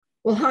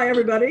Well, hi,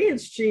 everybody.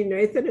 It's Jean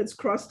Nathan. It's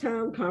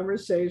Crosstown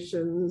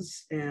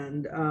Conversations.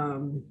 And,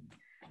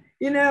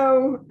 you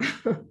know,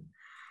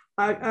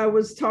 I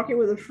was talking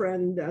with a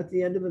friend at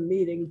the end of a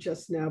meeting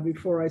just now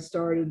before I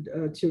started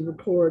to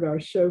record our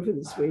show for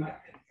this week.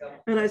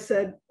 And I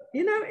said,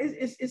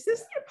 is this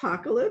the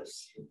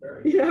apocalypse?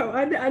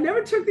 I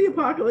never took the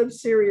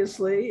apocalypse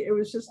seriously. It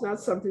was just not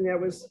something that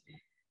was,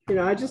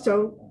 I just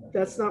don't,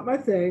 that's not my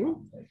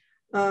thing.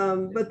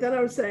 But then I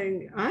was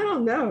saying, I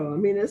don't know. I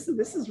mean, this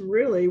is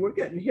really, we're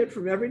getting hit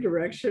from every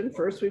direction.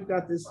 First, we've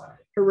got this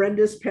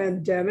horrendous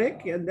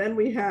pandemic, and then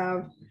we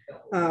have,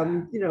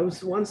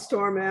 one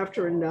storm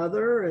after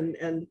another,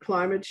 and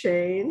climate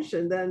change,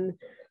 and then,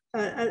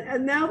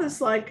 and now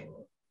this like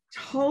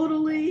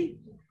totally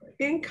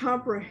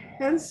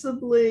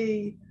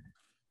incomprehensibly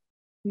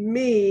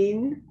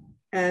mean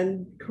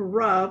and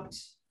corrupt,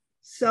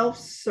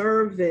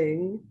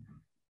 self-serving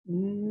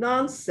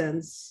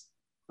nonsense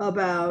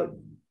about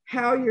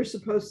how you're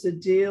supposed to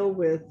deal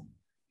with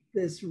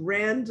this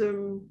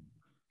random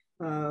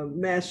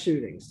mass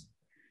shootings.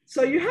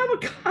 So you have a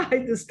guy,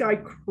 this guy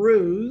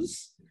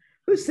Cruz,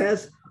 who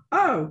says,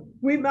 oh,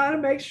 we got to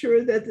make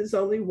sure that there's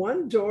only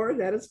one door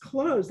that is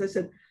closed. I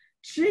said,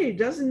 gee,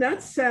 doesn't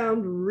that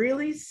sound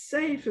really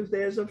safe if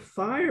there's a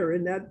fire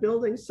in that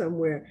building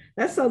somewhere?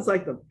 That sounds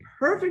like the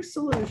perfect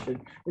solution.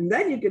 And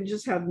then you can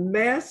just have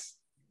mass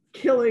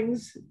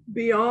killings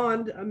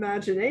beyond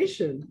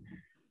imagination.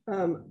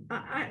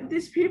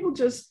 These people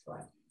just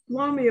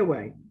blow me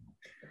away.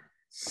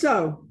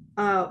 So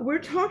we're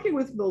talking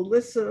with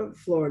Melissa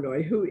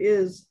Flournoy, who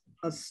is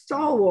a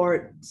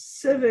stalwart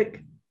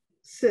civic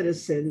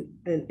citizen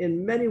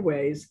in many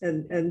ways,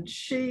 and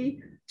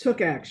she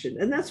took action.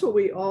 And that's what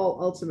we all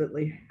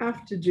ultimately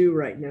have to do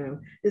right now,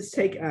 is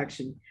take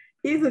action.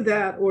 Either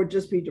that or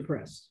just be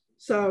depressed.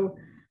 So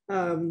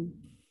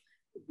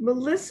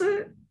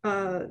Melissa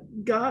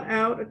got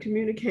out a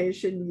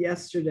communication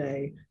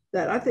yesterday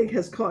that I think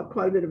has caught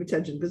quite a bit of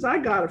attention, because I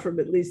got it from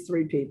at least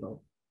 3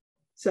 people.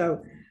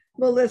 So,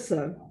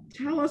 Melissa,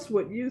 tell us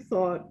what you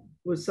thought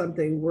was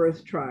something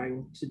worth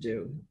trying to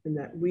do and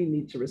that we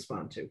need to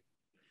respond to.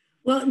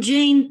 Well,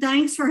 Jean,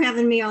 thanks for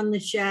having me on the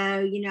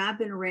show. I've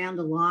been around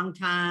a long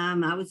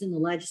time. I was in the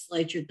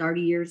legislature 30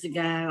 years ago.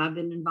 I've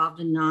been involved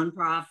in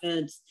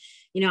nonprofits.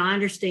 I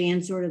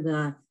understand sort of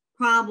the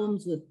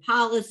problems with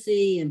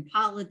policy and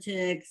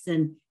politics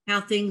and how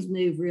things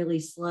move really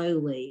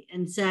slowly.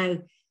 And so,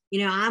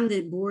 I'm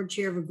the board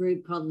chair of a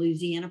group called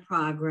Louisiana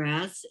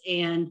Progress,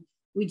 and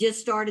we just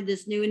started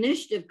this new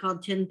initiative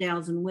called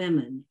 10,000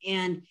 Women.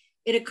 And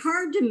it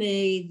occurred to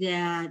me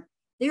that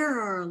there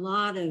are a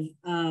lot of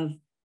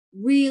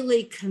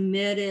really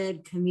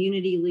committed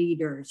community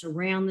leaders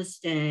around the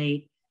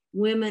state,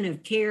 women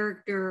of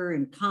character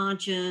and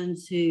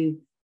conscience who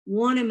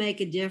want to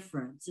make a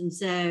difference. And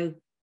so,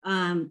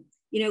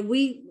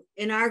 we,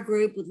 in our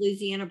group with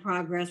Louisiana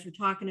Progress, we're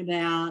talking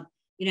about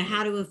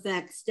how to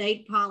affect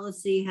state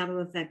policy, how to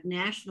affect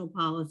national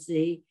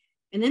policy.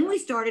 And then we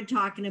started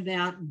talking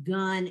about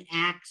gun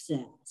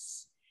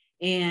access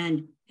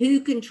and who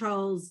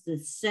controls the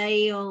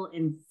sale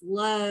and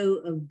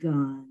flow of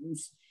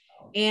guns.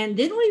 And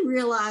then we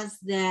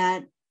realized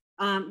that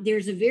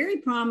there's a very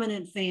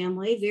prominent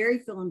family, very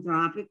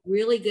philanthropic,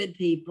 really good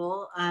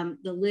people,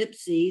 the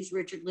Lipseys,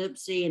 Richard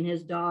Lipsey and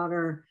his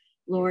daughter,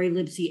 Lori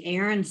Lipsey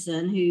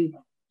Aronson, who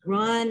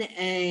run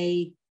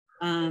a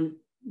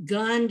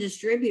gun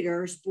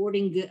distributor,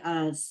 sporting,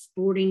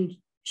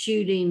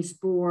 shooting,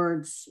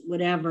 sports,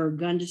 whatever,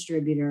 gun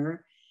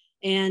distributor.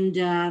 And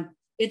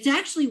it's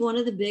actually one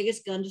of the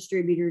biggest gun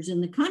distributors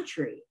in the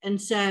country. And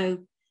so,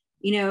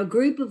 a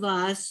group of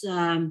us,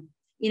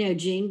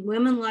 Jean,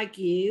 women like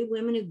you,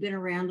 women who've been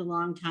around a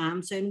long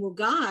time, saying, well,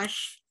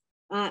 gosh,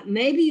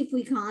 maybe if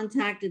we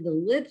contacted the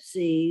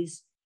Lipseys,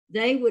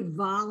 they would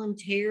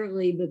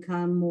voluntarily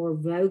become more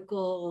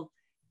vocal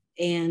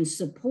and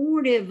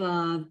supportive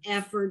of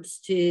efforts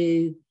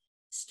to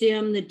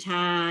stem the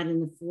tide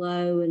and the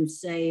flow and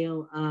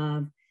sale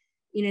of,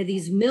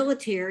 these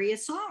military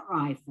assault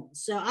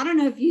rifles. So I don't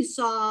know if you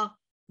saw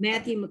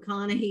Matthew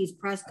McConaughey's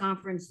press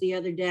conference the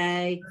other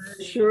day.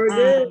 Sure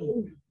did.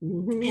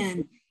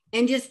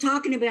 And just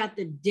talking about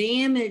the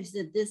damage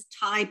that this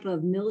type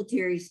of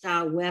military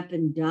style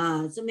weapon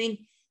does. I mean,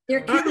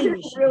 they're killing I didn't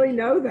machines. really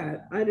know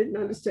that. I didn't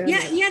understand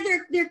that. Yeah,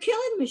 they're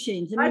killing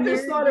machines. I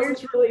just thought it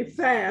was really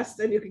fast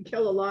and you can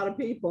kill a lot of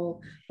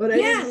people, but I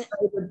didn't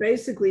know that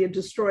basically it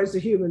destroys the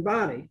human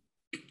body.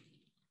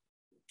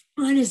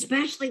 And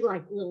especially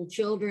like little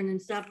children and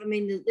stuff. I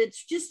mean,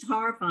 it's just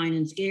horrifying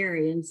and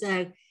scary. And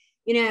so,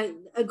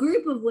 a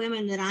group of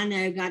women that I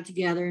know got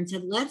together and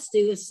said, let's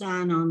do a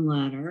sign-on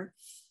letter.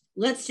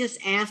 Let's just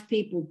ask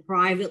people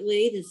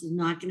privately. This is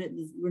not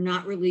we're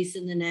not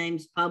releasing the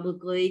names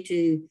publicly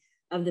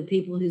of the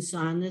people who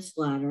signed this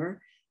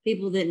letter,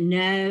 people that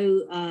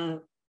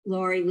know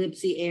Lori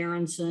Lipsey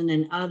Aronson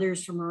and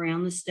others from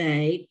around the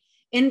state.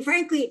 And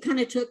frankly, it kind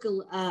of took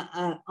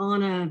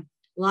on a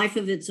life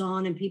of its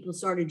own, and people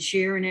started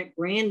sharing it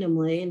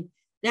randomly. And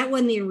that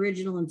wasn't the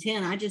original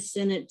intent. I just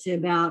sent it to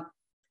about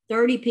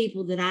 30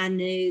 people that I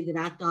knew that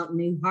I thought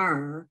knew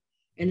her,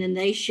 and then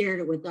they shared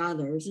it with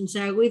others. And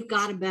so we've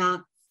got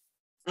about,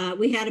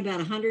 we had about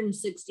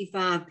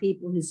 165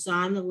 people who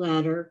signed the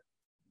letter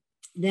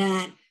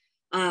that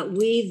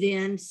we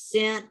then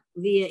sent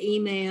via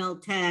email,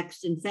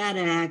 text, and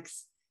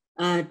FedEx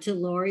to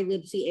Lori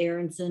Lipsey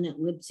Aronson at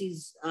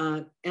Lipsey's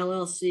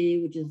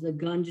LLC, which is a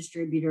gun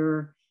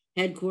distributor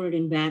headquartered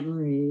in Baton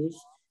Rouge,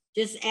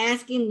 just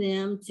asking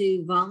them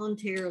to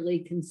voluntarily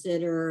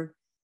consider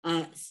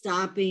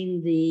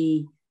stopping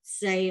the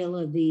sale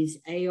of these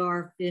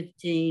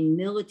AR-15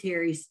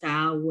 military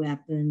style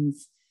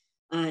weapons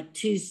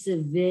to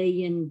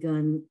civilian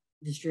gun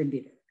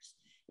distributors.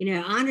 You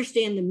know, I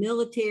understand the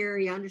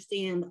military, I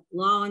understand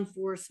law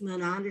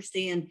enforcement, I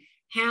understand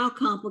how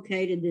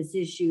complicated this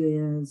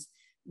issue is,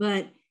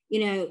 but,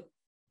 you know,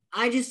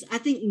 I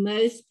think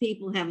most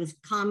people have a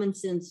common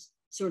sense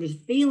sort of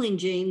feeling,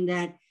 Jean,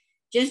 that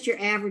just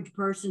your average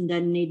person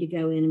doesn't need to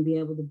go in and be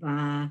able to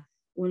buy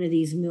one of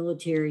these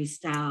military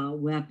style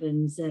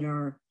weapons that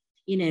are,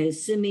 you know,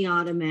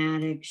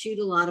 semi-automatic, shoot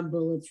a lot of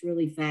bullets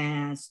really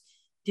fast,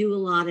 do a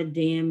lot of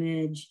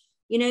damage.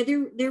 You know,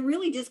 they're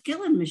really just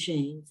killing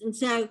machines. And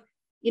so,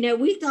 you know,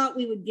 we thought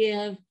we would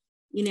give,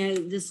 you know,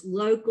 this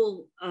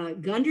local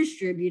gun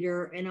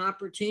distributor an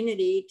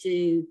opportunity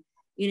to,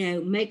 you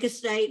know, make a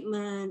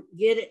statement,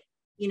 get it,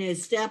 you know,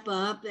 step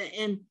up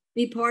and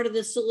be part of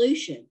the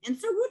solution. And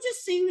so we'll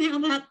just see how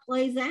that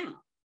plays out.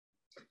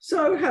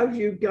 So have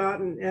you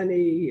gotten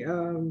any,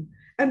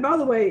 and by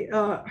the way,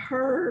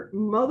 her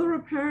mother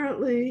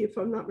apparently, if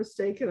I'm not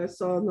mistaken, I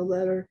saw in the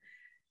letter,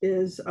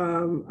 is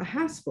a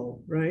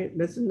Haspel, right?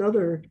 That's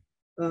another.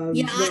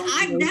 Yeah,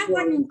 that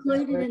wasn't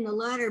included in the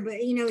letter,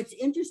 but, you know, it's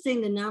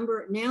interesting the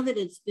number, now that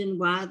it's been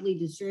widely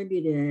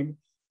distributed,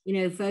 you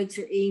know, folks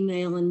are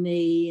emailing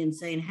me and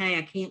saying, hey,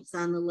 I can't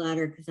sign the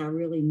letter because I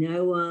really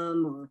know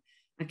them, or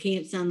I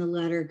can't sign the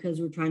letter because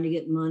we're trying to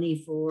get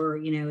money for,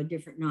 you know, a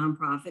different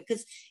nonprofit.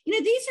 Because, you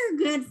know, these are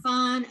good,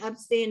 fine,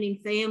 upstanding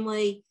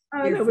family.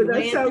 I know, but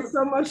that sounds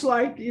so much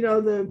like, you know,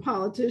 the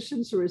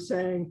politicians who are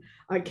saying,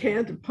 I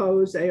can't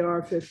oppose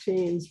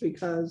AR-15s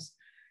because,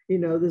 you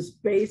know, this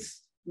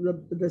base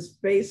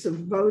of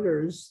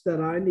voters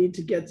that I need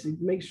to get to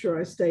make sure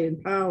I stay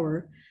in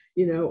power,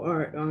 you know,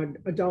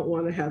 I don't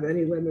want to have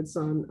any limits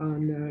on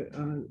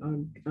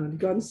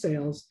gun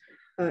sales.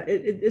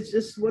 It's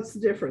just, what's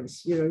the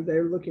difference? You know,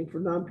 they're looking for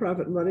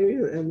nonprofit money,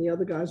 and the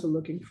other guys are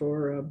looking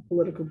for a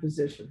political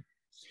position.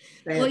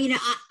 Well, you know,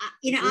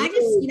 I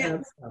just, you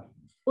know,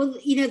 well,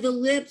 you know, the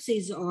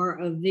Lipseys are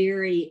a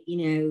very, you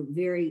know,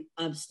 very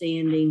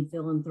upstanding,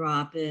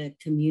 philanthropic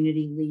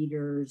community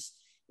leaders,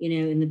 you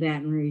know, in the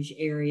Baton Rouge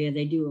area.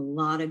 They do a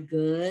lot of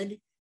good.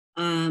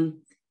 And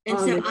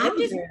so I'm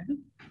just,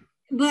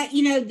 but,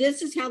 you know,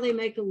 this is how they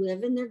make a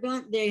living.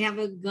 They have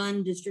a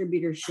gun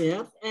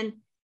distributorship, and,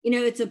 you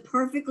know, it's a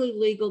perfectly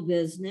legal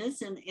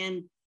business.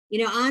 And,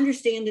 you know, I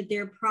understand that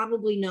they're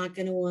probably not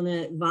going to want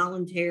to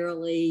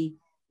voluntarily,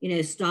 you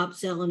know, stop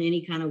selling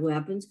any kind of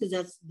weapons because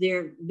that's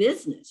their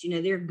business. You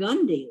know, they're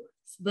gun dealers.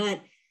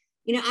 But,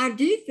 you know, I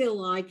do feel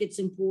like it's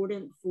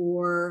important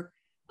for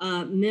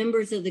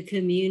members of the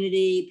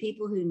community,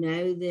 people who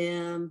know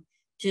them,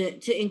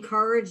 to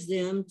encourage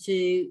them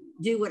to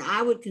do what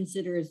I would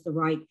consider as the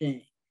right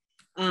thing.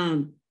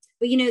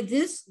 But, you know,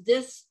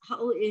 this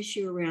whole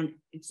issue around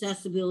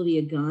accessibility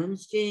of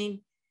guns,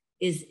 Jean,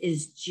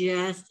 is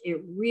just,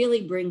 it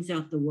really brings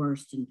out the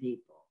worst in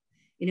people.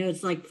 You know,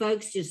 it's like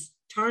folks just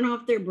turn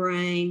off their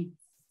brain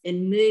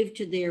and move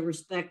to their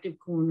respective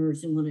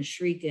corners and want to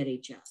shriek at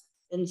each other.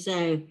 And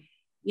so,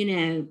 you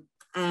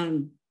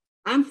know,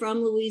 I'm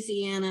from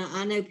Louisiana.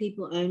 I know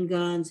people own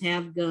guns,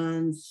 have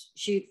guns,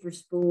 shoot for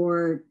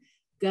sport,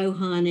 go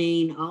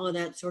hunting, all of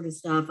that sort of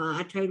stuff.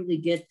 I totally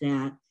get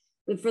that.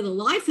 But for the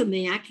life of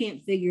me, I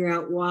can't figure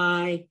out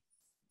why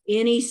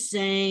any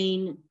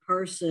sane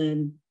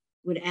person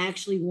would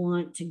actually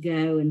want to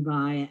go and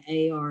buy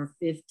an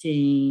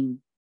AR-15.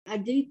 I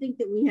do think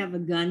that we have a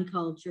gun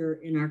culture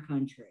in our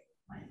country.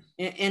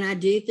 And I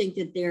do think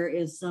that there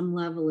is some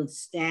level of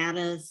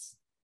status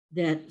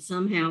that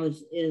somehow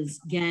is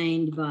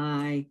gained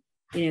by,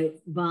 you know,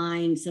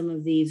 buying some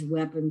of these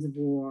weapons of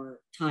war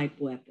type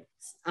weapons.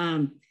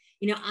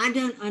 You know, I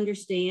don't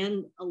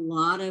understand a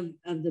lot of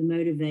the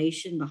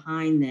motivation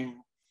behind that,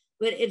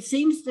 but it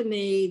seems to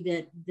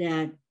me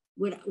that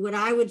what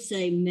I would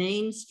say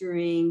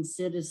mainstream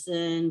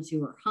citizens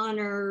who are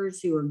hunters,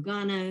 who are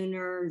gun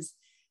owners,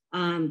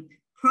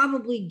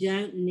 probably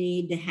don't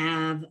need to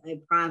have a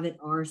private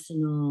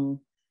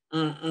arsenal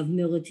of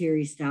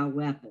military style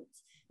weapons.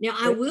 Now,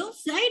 I will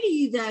say to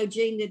you, though,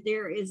 Jean, that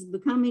there is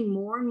becoming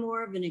more and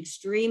more of an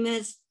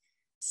extremist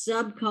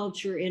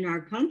subculture in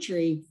our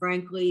country,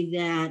 frankly,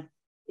 that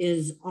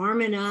is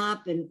arming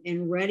up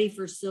and ready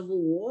for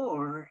civil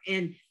war.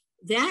 And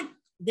that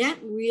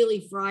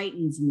really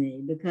frightens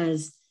me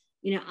because,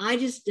 you know, I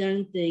just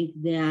don't think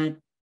that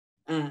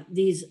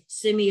these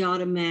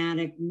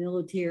semi-automatic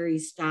military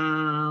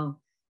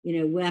style, you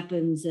know,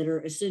 weapons that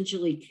are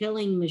essentially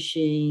killing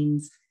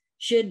machines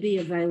should be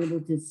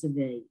available to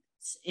civilians.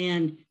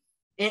 And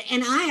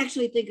And I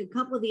actually think a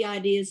couple of the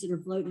ideas that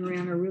are floating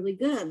around are really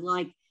good,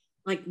 like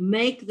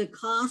make the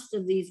cost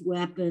of these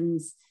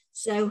weapons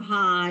so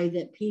high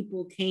that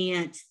people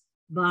can't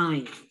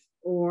buy them,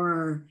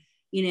 or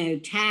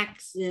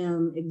tax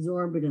them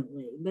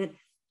exorbitantly. But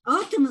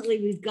ultimately,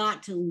 we've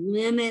got to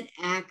limit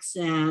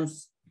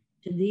access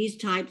to these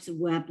types of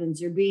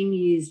weapons. They're being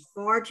used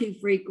far too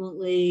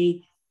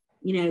frequently.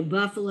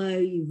 Buffalo,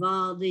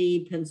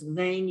 Uvalde,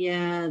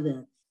 Pennsylvania,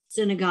 the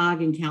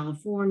synagogue in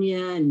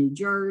California and New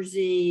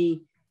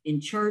Jersey,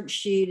 in church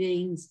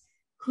shootings.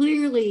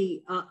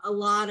 Clearly, a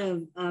lot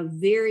of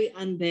very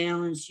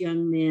unbalanced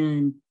young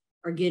men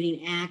are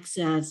getting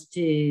access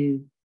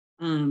to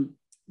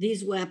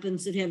these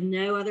weapons that have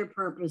no other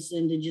purpose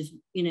than to just,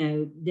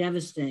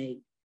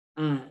 devastate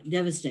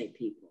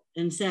people.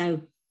 And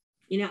so,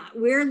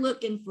 we're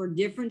looking for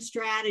different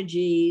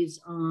strategies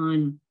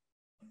on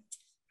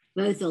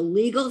both a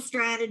legal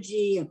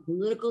strategy, a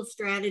political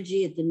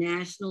strategy at the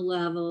national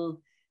level,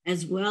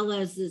 as well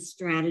as the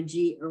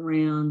strategy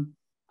around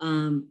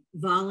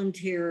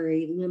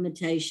voluntary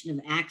limitation of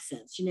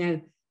access.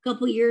 A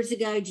couple of years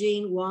ago,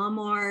 Gene,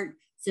 Walmart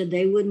said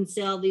they wouldn't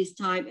sell these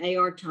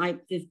AR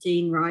Type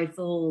 15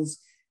 rifles.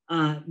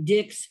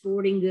 Dick's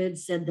Sporting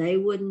Goods said they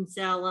wouldn't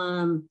sell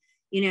them.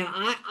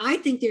 I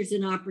think there's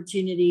an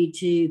opportunity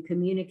to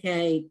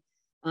communicate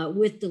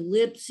with the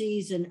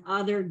LIPSIs and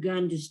other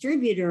gun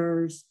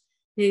distributors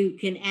who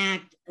can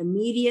act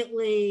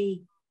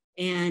immediately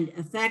and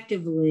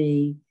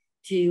effectively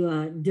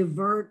to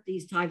divert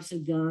these types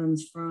of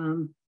guns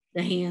from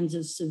the hands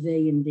of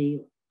civilian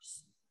dealers.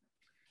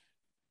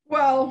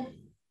 Well,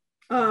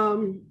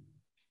 what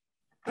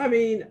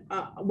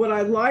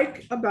I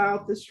like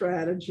about the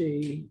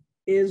strategy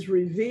is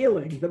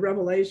revealing the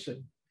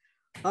revelation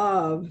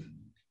of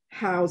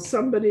how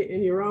somebody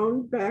in your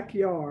own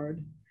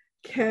backyard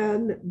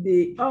can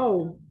be,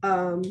 I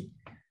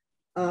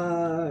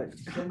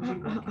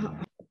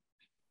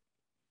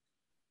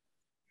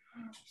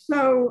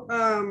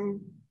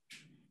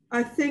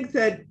think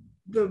that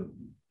the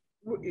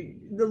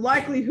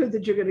likelihood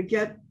that you're going to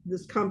get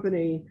this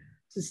company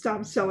to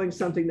stop selling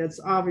something that's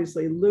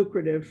obviously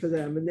lucrative for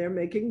them and they're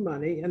making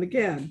money, and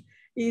again,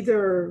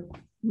 either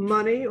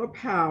money or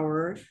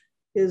power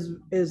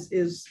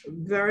is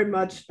very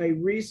much a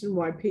reason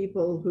why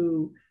people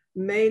who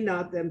may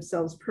not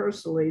themselves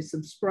personally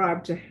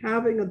subscribe to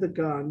having the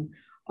gun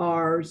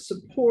are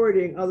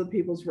supporting other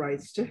people's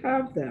rights to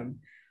have them.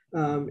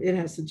 It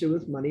has to do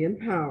with money and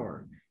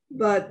power.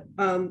 But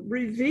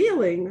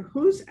revealing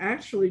who's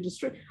actually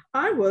distributing,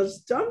 I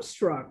was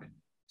dumbstruck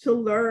to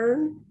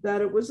learn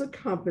that it was a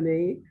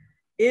company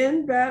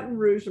in Baton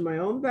Rouge, in my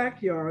own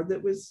backyard,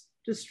 that was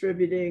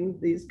distributing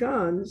these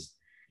guns.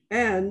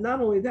 And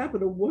not only that,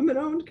 but a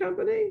woman-owned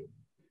company.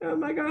 Oh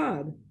my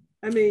God.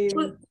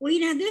 Well,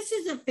 this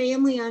is a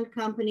family-owned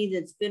company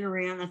that's been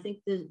around. I think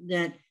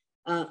that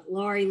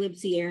Laurie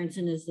Lipsy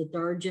Aronson is the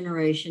third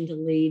generation to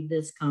lead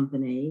this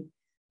company.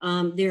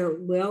 They're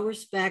well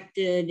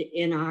respected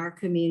in our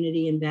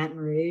community in Baton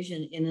Rouge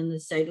and in the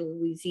state of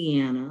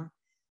Louisiana.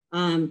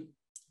 And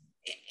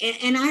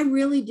I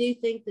really do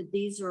think that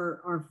these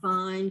are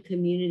fine,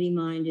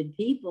 community-minded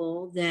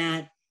people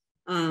that,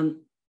 and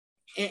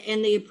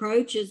the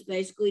approach is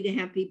basically to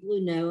have people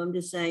who know them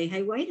to say,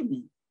 hey, wait a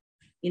minute,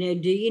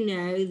 do you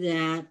know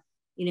that,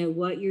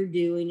 what you're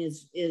doing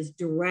is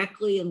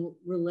directly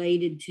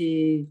related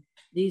to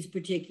these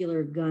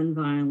particular gun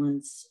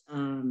violence.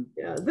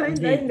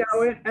 They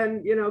know it.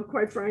 And,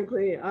 quite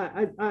frankly,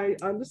 I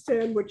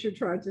understand what you're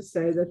trying to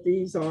say, that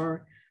these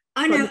are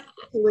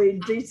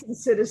decent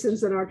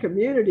citizens in our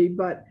community,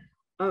 but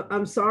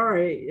I'm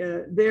sorry,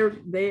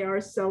 they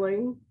are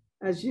selling,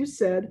 as you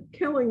said,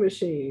 killing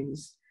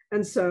machines.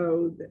 And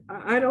so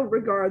I don't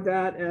regard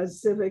that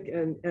as civic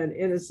and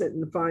innocent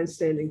and fine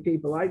standing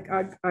people.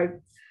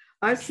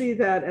 I see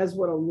that as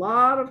what a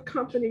lot of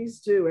companies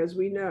do, as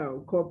we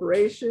know,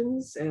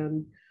 corporations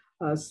and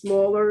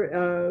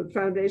smaller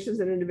foundations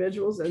and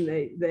individuals, and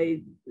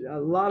they a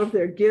lot of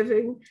their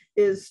giving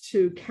is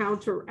to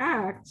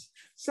counteract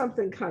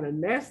something kind of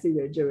nasty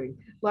they're doing.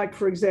 Like,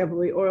 for example,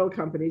 the oil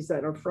companies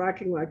that are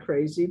fracking like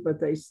crazy, but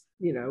they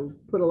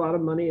put a lot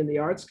of money in the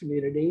arts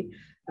community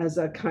as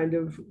a kind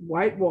of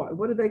whitewash.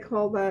 What do they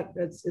call that?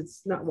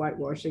 It's not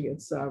whitewashing.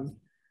 It's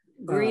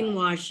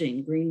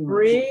greenwashing.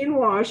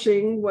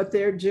 What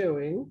they're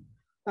doing,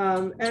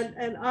 and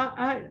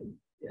I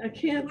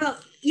can't. Well,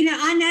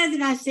 I know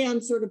that I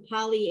sound sort of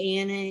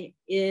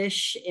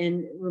Pollyanna-ish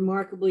and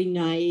remarkably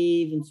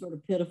naive and sort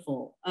of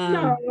pitiful.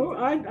 No,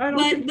 I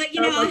don't. But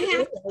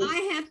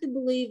I have to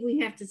believe we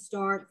have to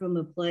start from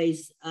a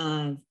place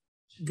of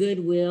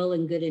goodwill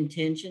and good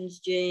intentions,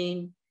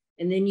 Jane,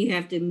 and then you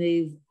have to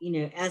move,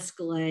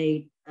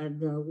 escalate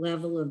the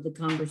level of the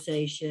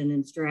conversation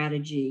and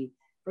strategy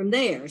from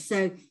there.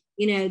 So,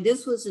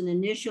 this was an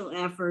initial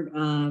effort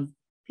of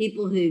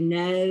people who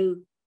know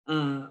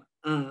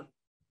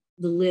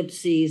the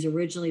Lipsies.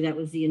 Originally, that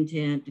was the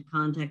intent, to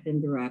contact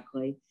them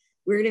directly.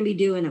 We're going to be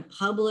doing a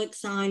public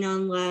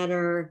sign-on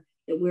letter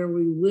where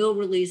we will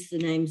release the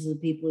names of the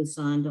people who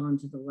signed on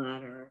to the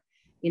letter.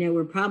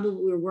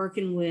 We're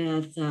working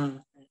with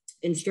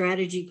in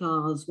strategy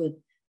calls with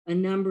a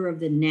number of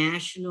the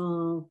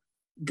national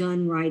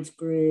gun rights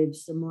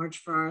groups, the March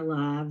for Our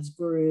Lives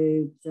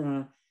group,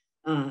 the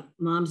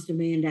Moms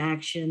Demand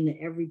Action, the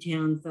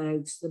Everytown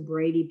folks, the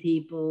Brady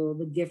people,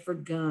 the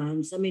Gifford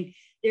Guns. I mean,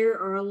 there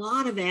are a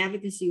lot of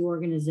advocacy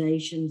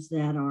organizations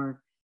that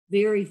are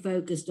very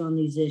focused on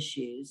these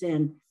issues.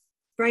 And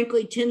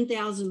frankly,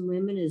 10,000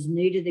 Women is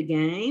new to the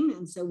game.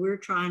 And so we're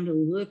trying to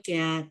look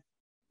at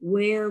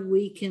where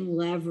we can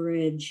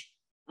leverage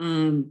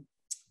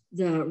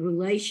the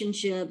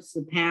relationships,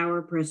 the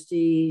power,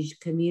 prestige,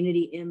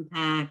 community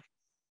impact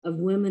of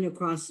women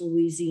across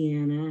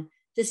Louisiana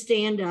to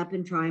stand up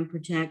and try and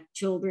protect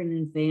children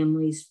and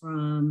families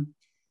from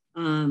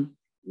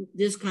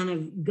this kind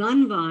of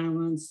gun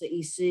violence that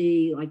you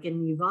see like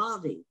in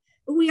Uvalde.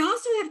 But we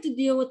also have to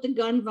deal with the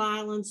gun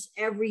violence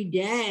every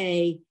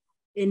day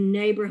in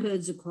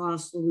neighborhoods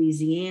across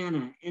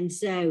Louisiana. And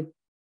so,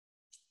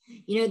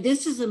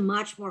 this is a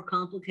much more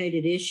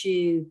complicated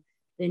issue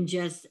than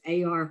just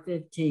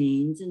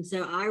AR-15s. And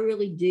so I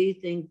really do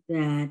think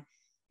that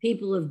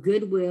people of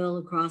goodwill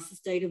across the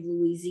state of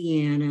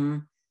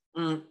Louisiana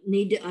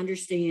need to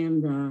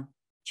understand the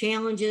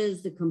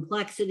challenges, the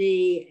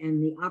complexity,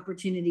 and the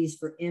opportunities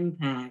for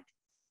impact,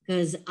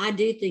 because I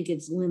do think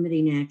it's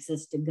limiting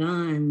access to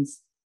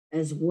guns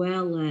as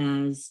well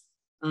as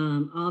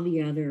all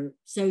the other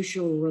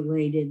social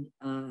related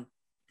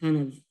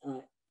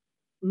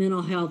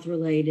mental health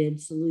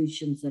related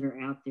solutions that are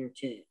out there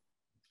too.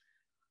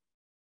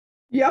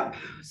 Yep.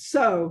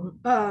 So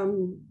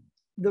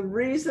another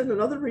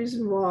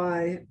reason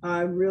why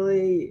I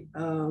really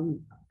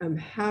am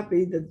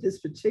happy that this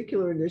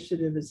particular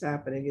initiative is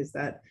happening is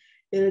that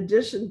in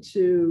addition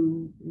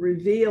to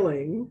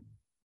revealing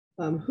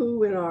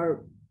who in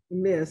our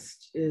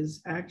midst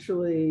is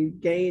actually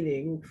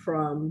gaining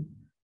from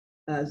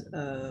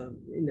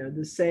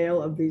the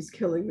sale of these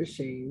killing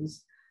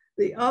machines,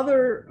 the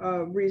other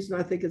reason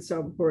I think it's so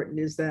important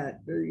is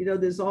that,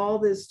 there's all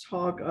this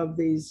talk of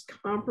these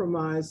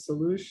compromise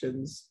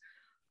solutions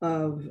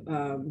of,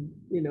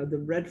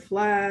 the red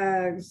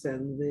flags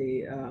and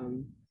the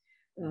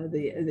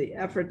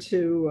effort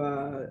to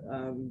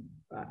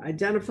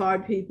identify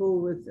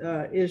people with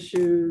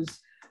issues.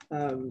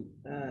 I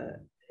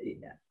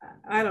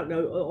don't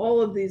know,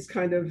 all of these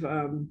kind of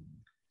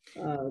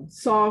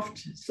soft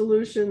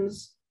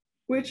solutions,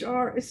 which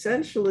are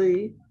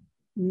essentially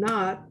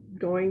not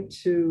going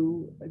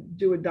to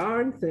do a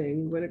darn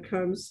thing when it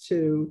comes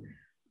to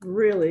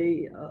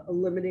really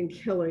limiting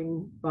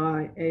killing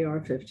by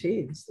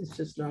AR-15s. It's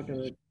just not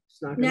going to.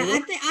 No,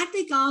 I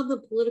think all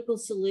the political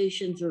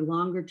solutions are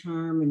longer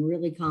term and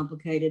really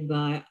complicated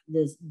by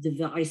this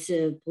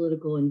divisive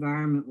political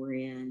environment we're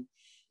in.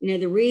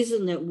 The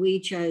reason that we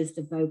chose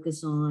to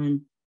focus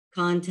on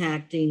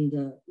contacting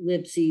the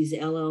Lipsey's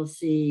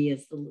LLC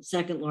as the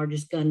second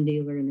largest gun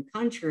dealer in the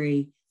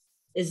country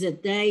is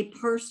that they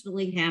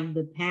personally have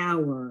the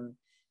power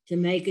to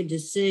make a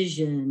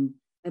decision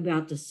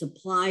about the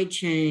supply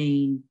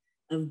chain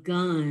of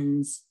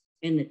guns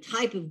and the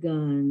type of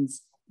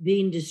guns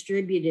being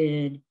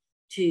distributed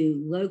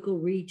to local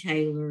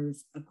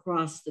retailers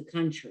across the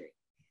country.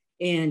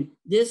 And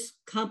this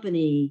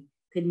company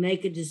could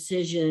make a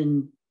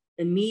decision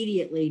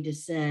immediately to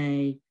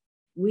say,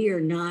 we are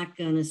not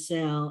going to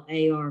sell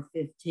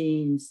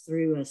AR-15s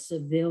through a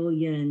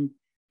civilian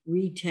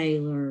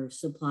retailer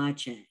supply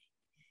chain.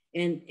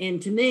 And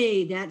to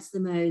me, that's the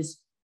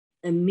most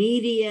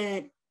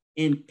immediate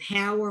and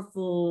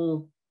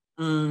powerful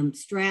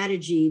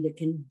strategy that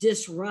can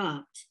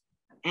disrupt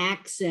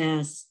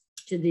access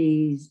to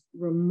these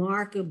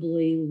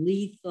remarkably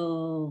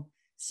lethal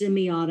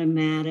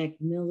semi-automatic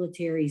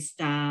military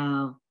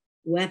style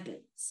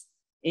weapons.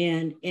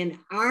 And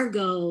our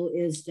goal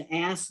is to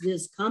ask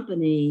this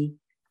company,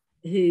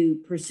 who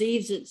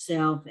perceives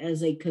itself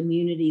as a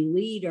community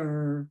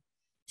leader,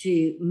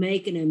 to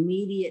make an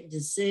immediate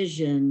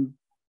decision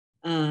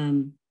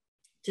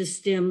to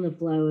stem the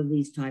flow of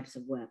these types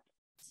of weapons.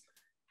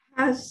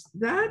 Has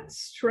that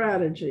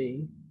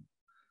strategy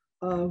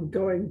of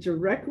going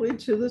directly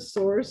to the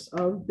source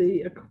of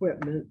the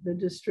equipment, the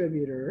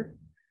distributor,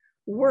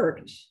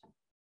 worked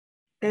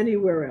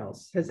anywhere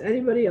else? Has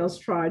anybody else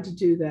tried to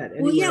do that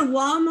anywhere? Well, yeah,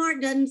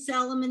 Walmart doesn't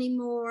sell them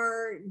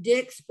anymore.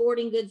 Dick's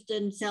Sporting Goods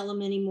doesn't sell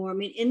them anymore. I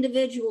mean,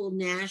 individual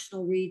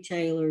national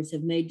retailers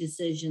have made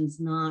decisions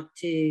not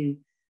to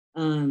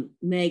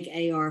make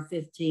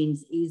AR-15s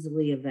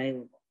easily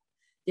available.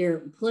 There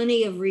are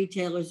plenty of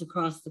retailers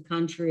across the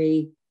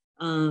country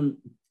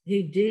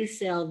who do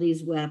sell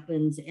these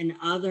weapons and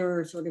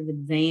other sort of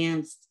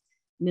advanced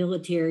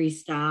military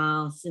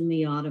style,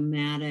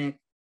 semi-automatic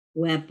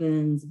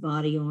weapons,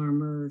 body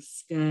armor,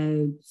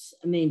 scopes.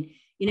 I mean,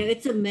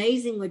 it's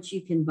amazing what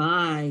you can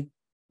buy,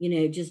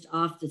 just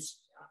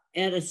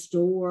at a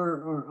store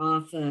or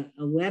off a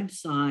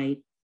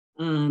website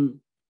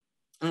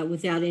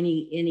without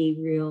any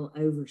real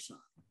oversight.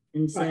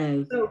 And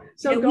so,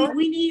 right.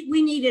 we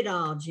need it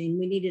all, Jean.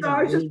 We need it all.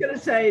 I was just going to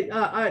say,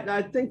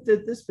 I think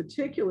that this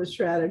particular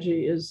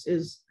strategy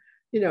is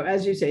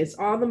as you say, it's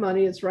on the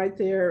money. It's right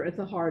there at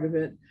the heart of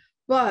it.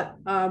 But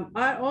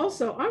I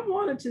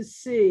wanted to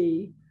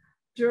see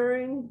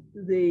during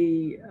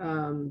the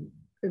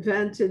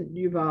event in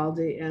Uvalde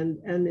and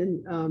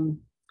in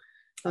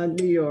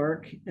New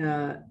York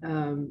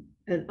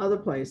and other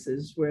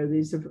places where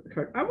these have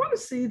occurred. I want to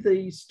see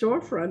the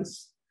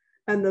storefronts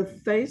and the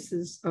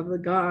faces of the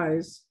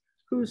guys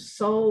who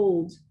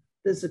sold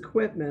this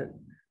equipment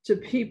to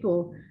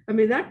people. I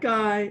mean, that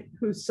guy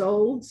who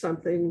sold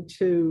something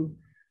to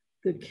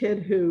the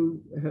kid who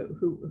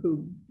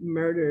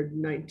murdered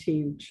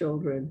 19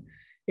 children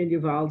in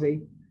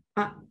Uvalde,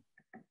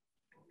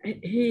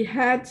 he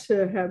had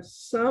to have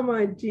some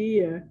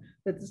idea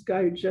that this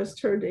guy who just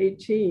turned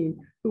 18,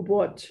 who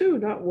bought two,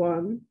 not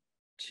one,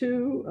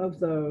 two of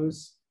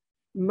those,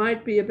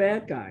 might be a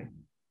bad guy.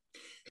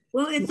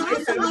 Well, it's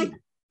also like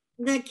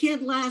that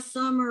kid last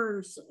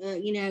summer's,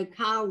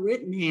 Kyle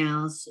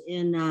Rittenhouse,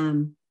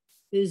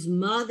 whose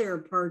mother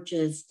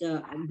purchased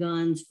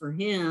guns for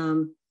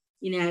him.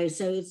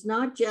 So it's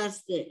not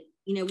just that,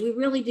 we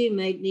really do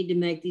need to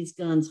make these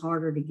guns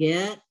harder to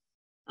get.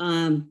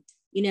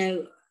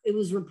 It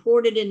was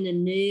reported in the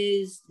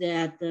news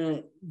that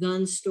the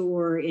gun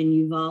store in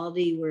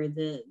Uvalde, where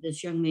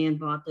this young man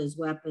bought those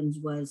weapons,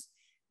 was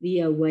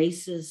the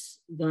Oasis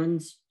gun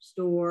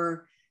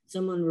store.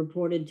 Someone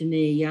reported to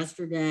me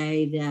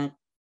yesterday that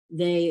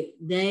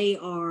they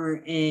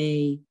are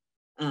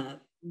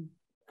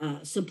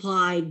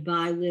supplied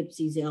by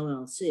Lipsey's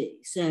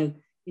LLC. So,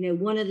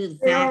 one of the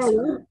facts,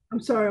 I'm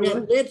sorry,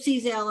 that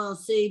Lipsey's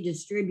LLC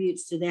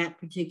distributes to that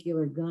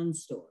particular gun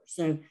store.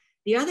 So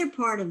the other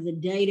part of the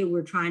data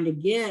we're trying to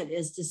get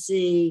is to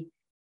see,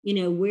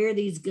 where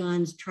these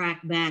guns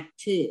track back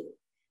to,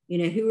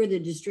 who are the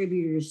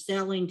distributors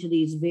selling to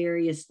these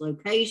various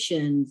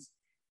locations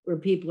where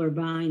people are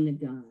buying the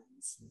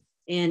guns.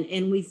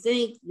 And we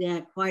think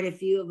that quite a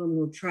few of them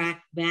will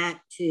track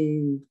back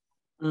to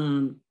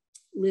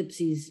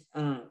Lipsey's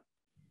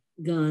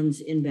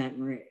guns in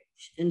Baton Rouge.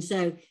 And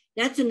so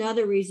that's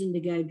another reason to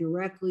go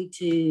directly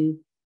to,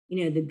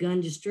 the gun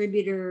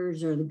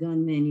distributors or the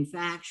gun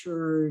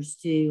manufacturers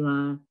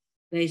to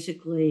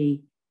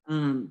basically,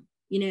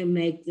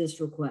 make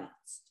this request.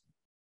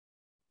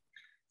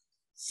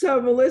 So,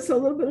 Melissa, a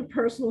little bit of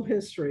personal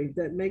history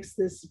that makes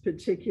this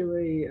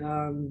particularly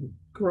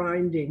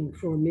grinding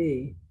for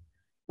me.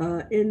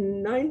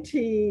 In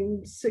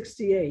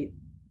 1968,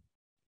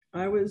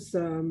 I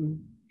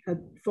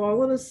had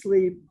fallen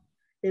asleep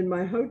in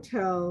my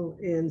hotel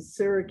in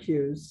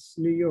Syracuse,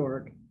 New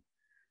York,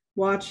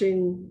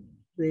 watching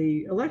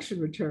the election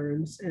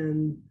returns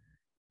and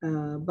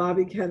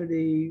Bobby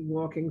Kennedy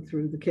walking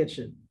through the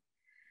kitchen.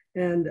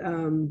 And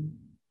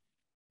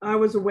I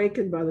was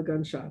awakened by the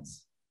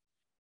gunshots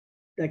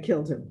that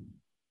killed him.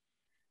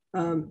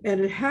 And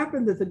it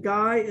happened that the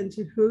guy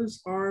into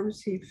whose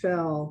arms he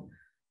fell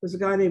was a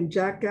guy named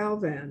Jack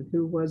Galvan,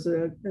 who was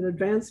an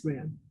advance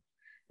man.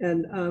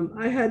 And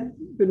I had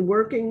been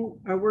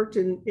I worked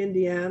in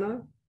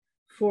Indiana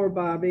for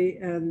Bobby,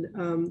 and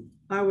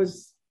I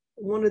was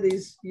one of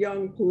these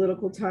young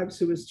political types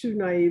who was too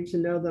naive to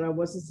know that I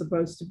wasn't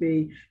supposed to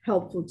be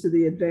helpful to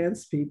the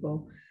advanced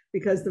people,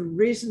 because the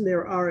reason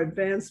there are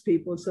advanced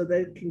people is so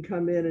they can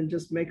come in and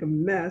just make a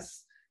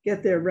mess,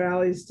 get their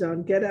rallies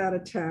done, get out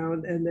of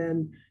town, and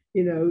then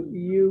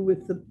you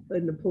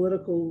in the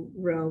political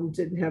realm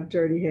didn't have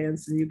dirty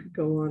hands, and you could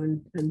go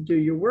on and do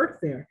your work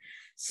there.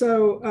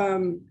 So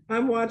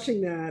I'm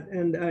watching that,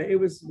 and that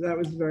was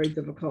very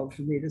difficult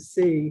for me to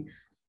see.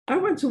 I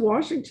went to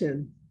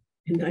Washington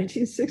in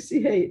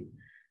 1968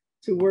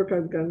 to work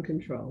on gun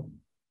control.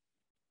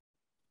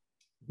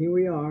 Here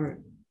we are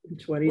in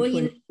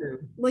 2022.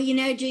 Well,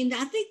 Jean,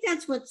 I think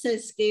that's what's so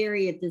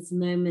scary at this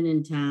moment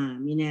in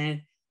time.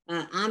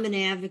 I'm an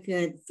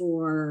advocate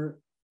for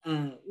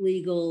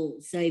legal,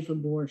 safe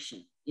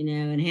abortion,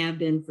 and have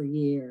been for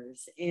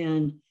years.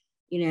 And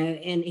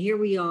here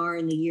we are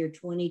in the year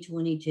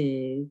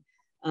 2022.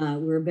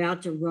 We're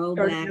about to roll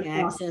back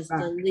access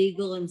to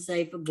legal and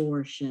safe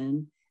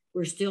abortion.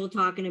 We're still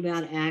talking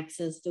about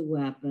access to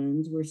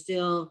weapons. We're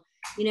still,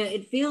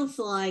 it feels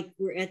like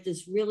we're at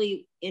this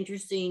really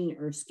interesting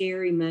or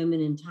scary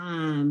moment in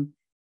time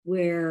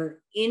where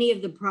any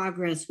of the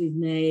progress we've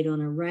made on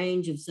a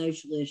range of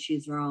social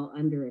issues are all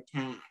under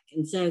attack.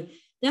 And so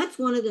that's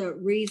one of the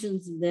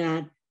reasons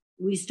that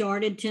we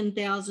started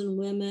 10,000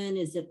 Women,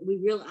 is that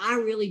I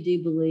really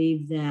do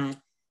believe that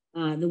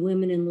the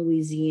women in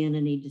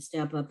Louisiana need to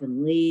step up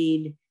and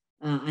lead.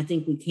 I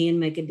think we can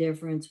make a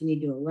difference. We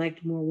need to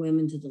elect more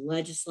women to the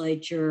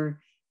legislature.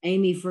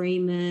 Amy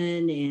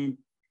Freeman and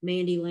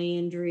Mandy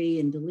Landry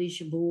and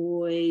Delisha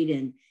Boyd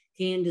and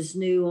Candace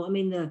Newell. I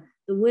mean, the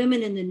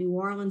women in the New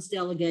Orleans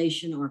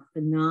delegation are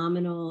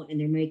phenomenal, and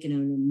they're making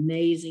an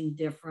amazing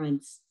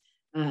difference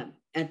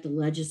at the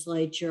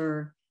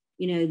legislature.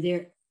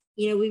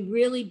 We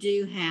really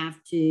do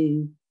have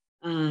to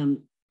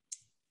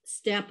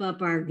step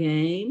up our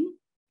game.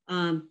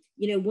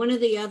 One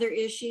of the other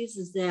issues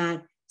is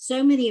that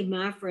so many of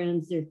my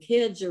friends, their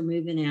kids are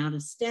moving out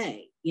of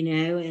state,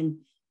 and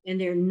and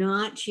they're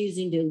not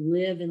choosing to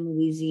live in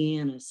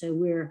Louisiana. So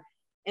we're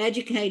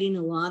educating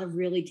a lot of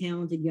really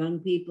talented young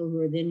people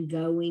who are then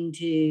going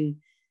to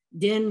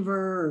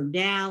Denver or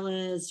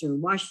Dallas or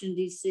Washington,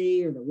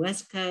 D.C. or the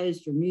West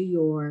Coast or New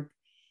York.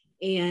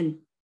 And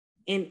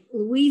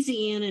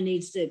Louisiana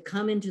needs to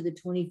come into the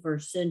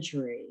 21st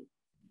century.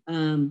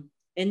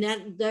 And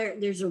that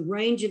there's a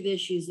range of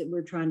issues that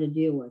we're trying to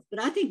deal with.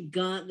 But I think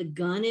the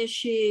gun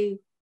issue,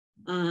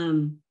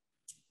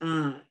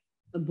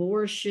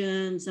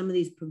 abortion, some of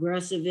these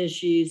progressive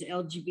issues,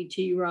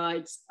 LGBT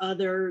rights,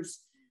 others,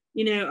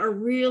 are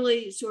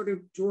really sort of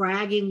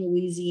dragging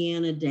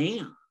Louisiana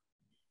down.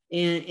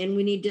 And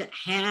we need to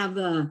have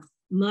a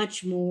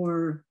much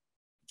more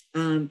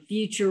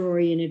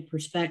future-oriented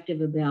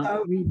perspective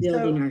about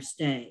rebuilding our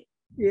state.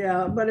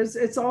 Yeah, but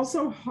it's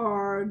also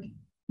hard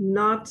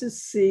not to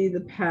see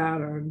the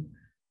pattern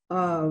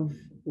of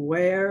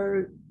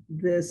where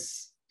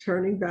this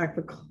turning back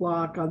the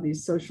clock on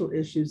these social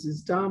issues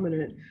is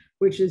dominant,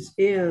 which is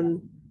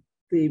in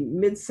the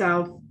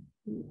Mid-South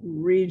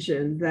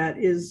region that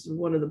is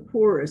one of the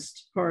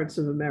poorest parts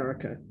of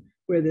America,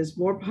 where there's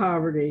more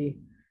poverty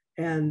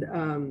and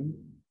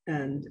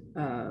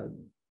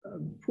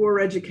poor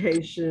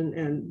education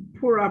and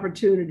poor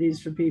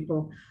opportunities for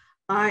people.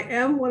 I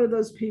am one of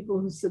those people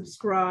who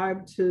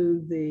subscribe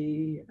to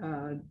the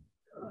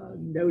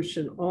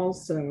notion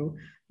also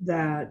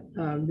that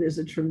there's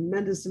a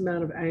tremendous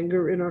amount of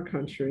anger in our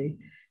country,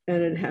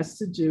 and it has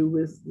to do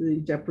with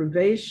the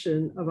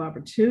deprivation of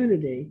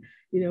opportunity.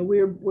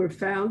 We're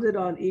founded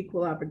on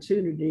equal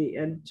opportunity,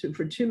 and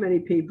for too many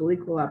people,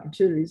 equal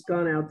opportunity has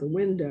gone out the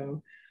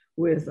window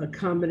with a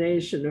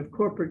combination of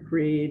corporate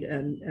greed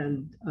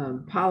and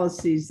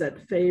policies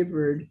that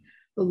favored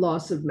the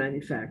loss of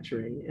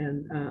manufacturing.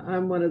 And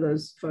I'm one of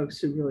those folks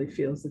who really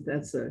feels that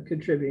that's a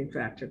contributing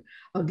factor.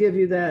 I'll give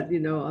you that.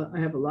 I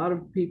have a lot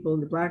of people in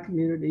the Black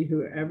community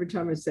who every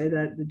time I say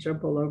that, they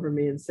jump all over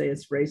me and say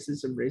it's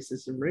racism,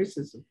 racism,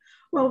 racism.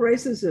 Well,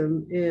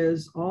 racism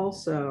is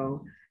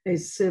also a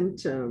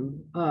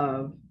symptom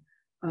of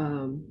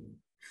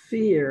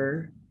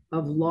fear,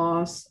 of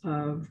loss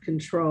of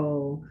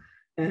control,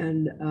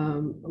 and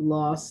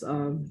loss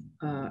of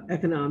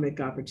economic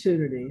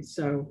opportunity.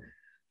 So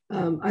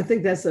I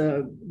think that's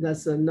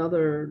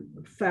another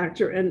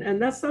factor,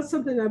 and that's not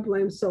something I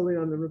blame solely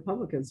on the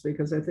Republicans,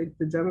 because I think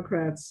the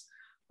Democrats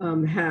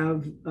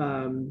have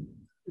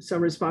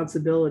some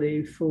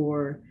responsibility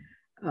for,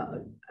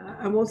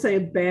 I won't say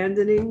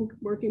abandoning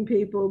working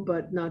people,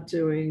 but not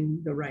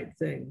doing the right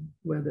thing,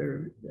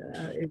 whether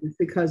it's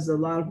because a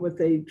lot of what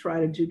they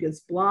try to do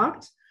gets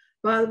blocked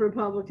by the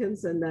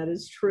Republicans, and that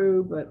is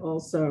true, but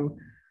also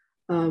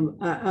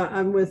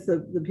I'm with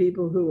the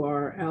people who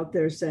are out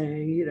there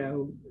saying,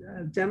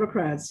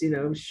 Democrats,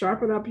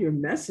 sharpen up your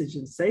message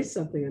and say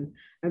something.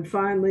 And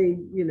finally,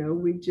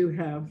 we do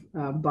have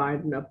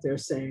Biden up there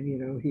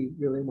saying, he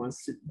really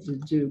wants to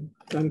do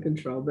gun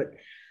control, but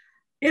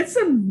it's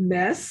a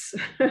mess.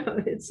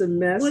 It's a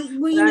mess.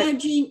 Well,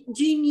 Jean,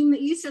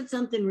 you said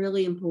something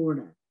really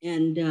important,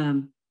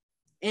 and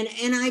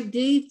I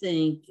do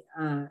think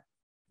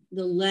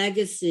the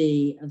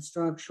legacy of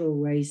structural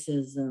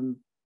racism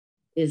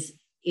is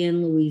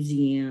in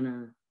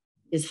Louisiana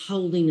is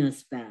holding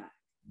us back.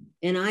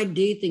 And I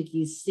do think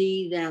you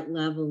see that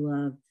level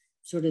of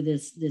sort of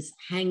this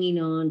hanging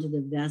on to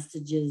the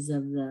vestiges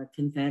of the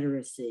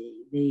Confederacy,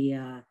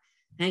 the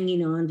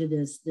hanging on to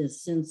this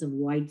sense of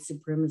white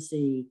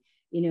supremacy,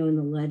 in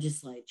the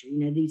legislature,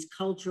 these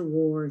culture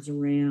wars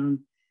around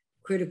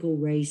critical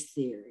race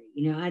theory.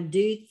 I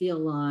do feel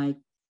like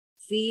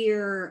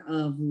fear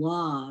of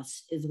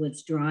loss is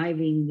what's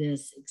driving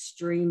this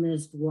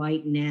extremist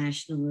white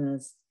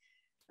nationalist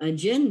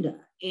agenda.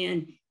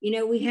 And,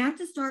 we have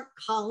to start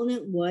calling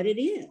it what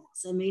it is.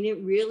 I mean,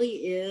 it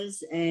really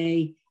is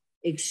a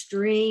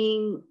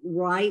extreme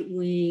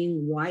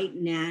right-wing, white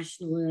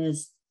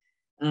nationalist,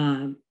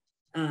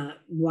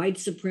 white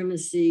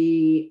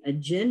supremacy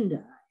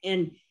agenda.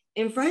 And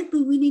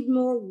frankly, we need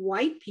more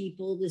white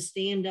people to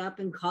stand up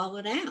and call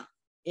it out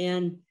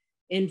and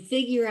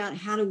figure out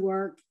how to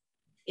work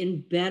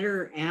in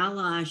better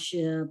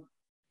allyship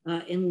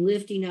in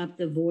lifting up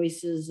the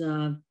voices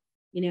of,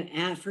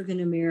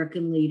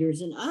 African-American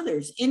leaders and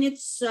others. And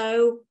it's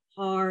so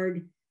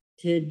hard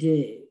to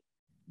do.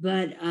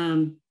 But,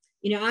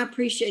 I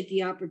appreciate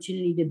the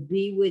opportunity to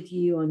be with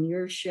you on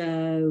your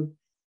show.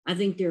 I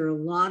think there are a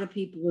lot of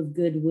people of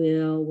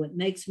goodwill. What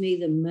makes me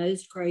the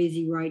most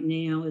crazy right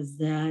now is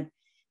that,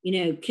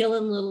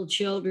 killing little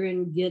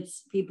children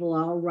gets people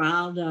all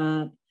riled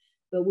up,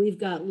 but we've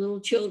got little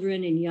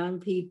children and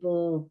young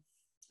people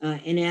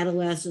and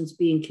adolescents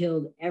being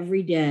killed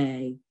every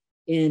day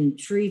in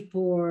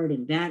Shreveport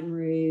and Baton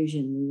Rouge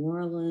and New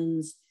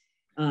Orleans.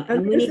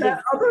 And there's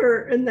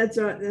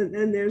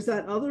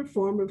that other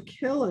form of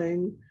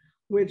killing,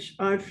 which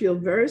I feel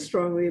very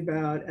strongly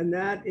about, and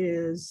that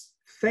is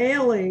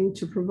failing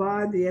to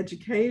provide the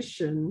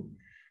education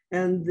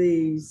and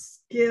the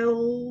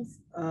skills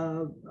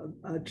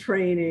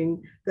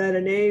training that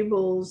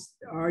enables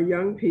our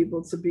young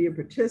people to be a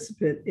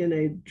participant in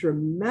a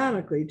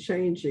dramatically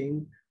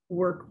changing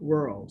work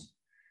world.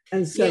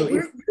 And so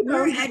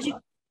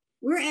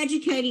we're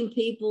educating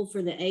people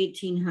for the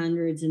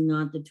 1800s and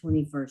not the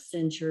 21st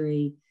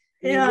century.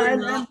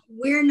 Yeah,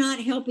 we're not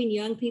helping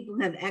young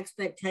people have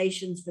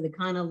expectations for the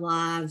kind of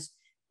lives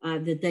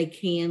that they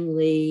can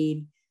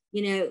lead.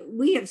 You know,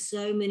 we have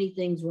so many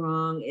things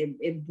wrong.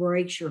 It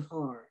breaks your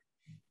heart.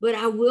 But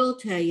I will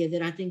tell you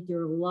that I think there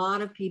are a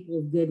lot of people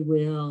of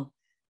goodwill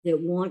that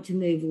want to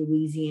move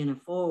Louisiana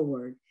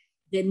forward,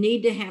 that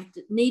need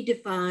to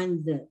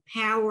find the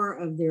power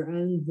of their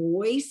own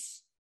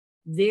voice,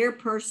 their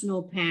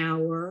personal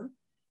power,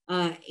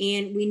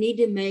 and we need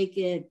to make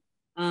it.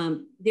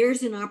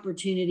 There's an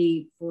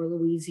opportunity for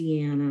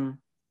Louisiana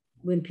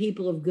when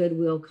people of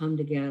goodwill come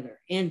together,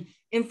 and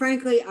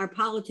frankly, our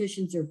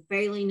politicians are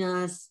failing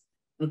us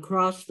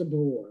across the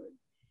board.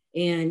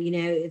 And you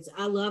know,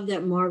 I love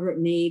that Margaret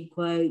Mead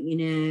quote.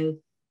 You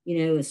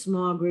know, a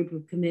small group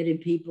of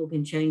committed people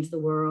can change the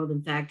world.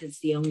 In fact, it's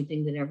the only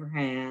thing that ever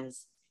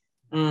has.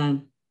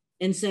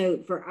 And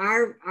so for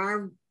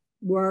our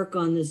work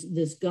on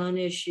this gun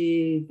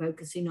issue,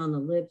 focusing on the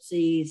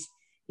Lipsies,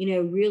 you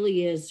know,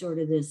 really is sort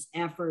of this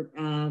effort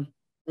of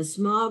a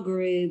small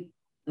group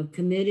of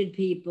committed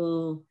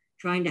people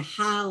trying to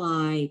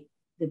highlight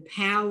the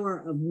power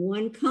of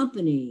one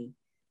company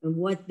and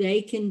what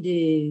they can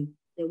do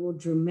that will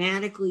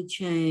dramatically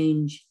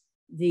change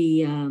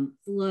the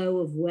flow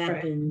of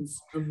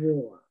weapons of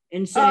war.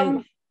 And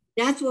so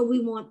that's what we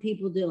want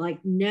people to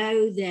like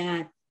know,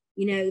 that,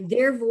 you know,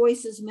 their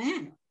voices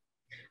matter.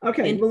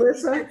 Okay, and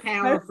Melissa,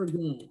 power for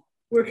good.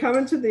 We're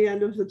coming to the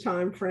end of the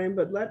time frame,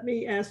 but let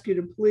me ask you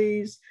to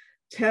please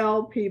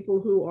tell people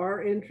who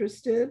are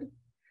interested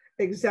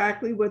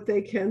exactly what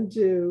they can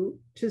do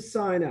to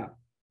sign up.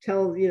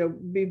 Tell, you know,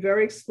 be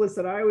very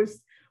explicit. I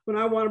always, when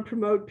I want to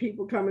promote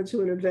people coming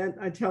to an event,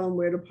 I tell them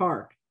where to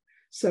park.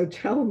 So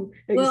tell them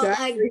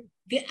exactly.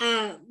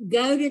 Well,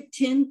 go to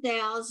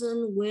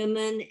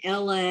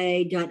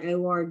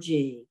 10,000womenla.org,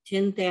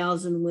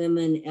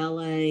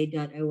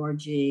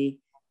 10,000womenla.org.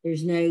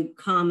 There's no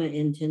comma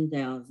in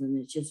 10,000.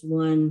 It's just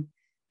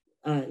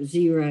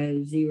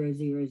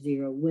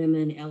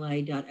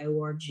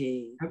 10000womenla.org.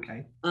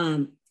 Okay.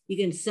 You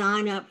can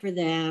sign up for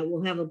that.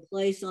 We'll have a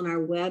place on our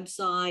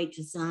website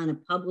to sign a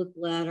public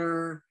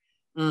letter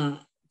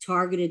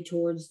targeted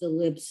towards the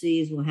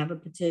Lipsies. We'll have a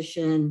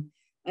petition.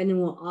 And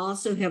then we'll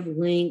also have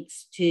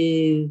links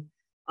to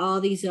all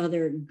these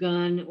other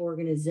gun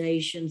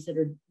organizations that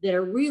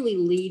are really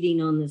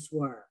leading on this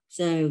work.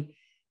 So,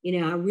 you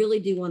know, I really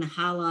do want to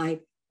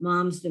highlight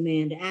Moms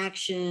Demand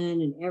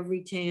Action and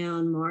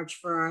Everytown, March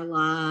for Our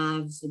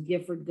Lives, the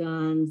Gifford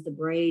Guns, the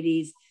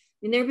Brady's. I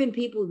mean, there have been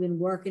people who've been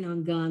working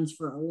on guns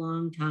for a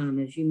long time,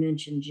 as you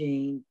mentioned,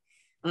 Jean,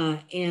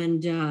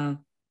 and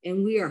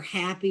we are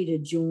happy to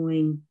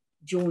join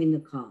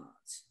the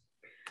cause.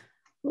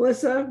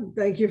 Melissa,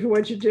 thank you for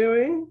what you're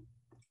doing.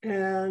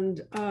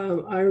 And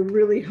I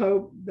really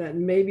hope that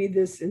maybe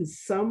this in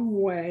some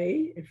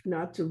way, if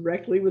not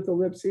directly with the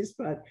Lipsies,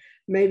 but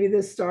maybe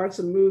this starts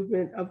a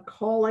movement of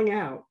calling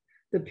out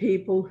the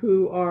people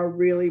who are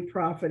really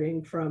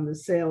profiting from the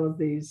sale of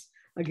these,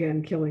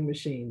 again, killing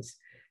machines.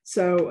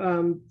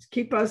 So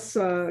keep us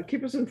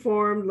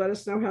informed. Let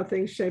us know how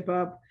things shape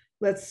up.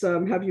 Let's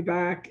have you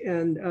back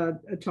and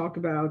talk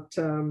about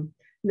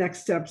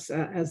next steps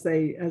as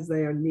they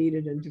are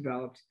needed and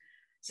developed.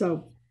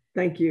 So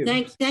thank you.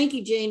 Thank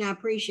you, Jean. I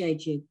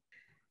appreciate you.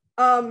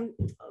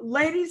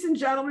 Ladies and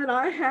gentlemen,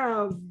 I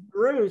have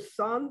Bruce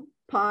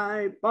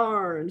Sonpai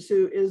Barnes,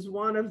 who is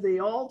one of the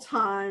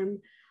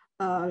all-time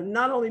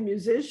not only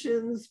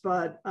musicians,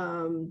 but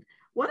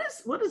what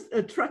is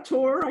a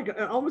traiteur? I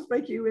almost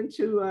make you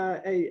into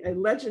a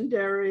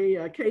legendary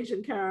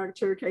Cajun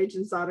character,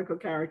 Cajun Zydeco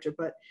character.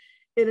 But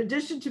in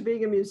addition to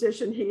being a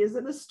musician, he is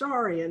an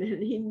historian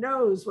and he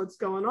knows what's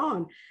going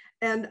on.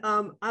 And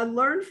I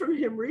learned from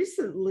him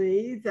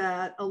recently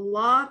that a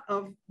lot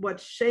of what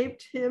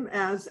shaped him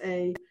as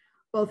a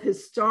both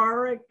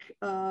historic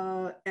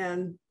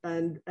and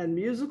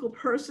musical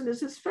person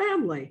is his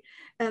family.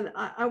 And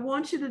I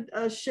want you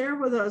to share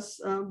with us,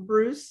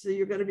 Bruce,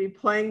 you're going to be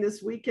playing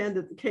this weekend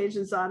at the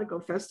Cajun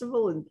Zydeco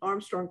Festival in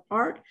Armstrong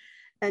Park.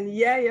 And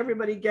yay,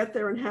 everybody get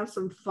there and have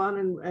some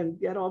fun and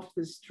get off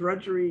this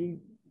drudgery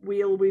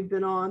wheel we've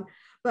been on.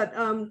 But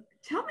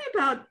tell me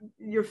about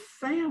your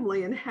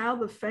family and how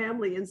the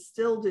family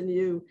instilled in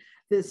you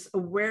this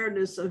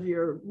awareness of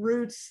your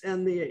roots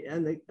and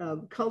the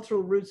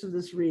cultural roots of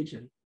this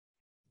region.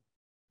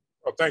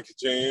 Well, thank you,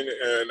 Jean.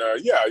 And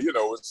yeah, you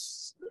know,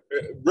 it's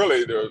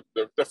really the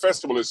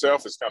festival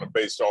itself is kind of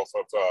based off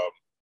of,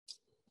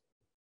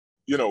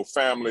 you know,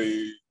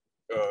 family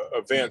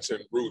events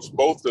and roots,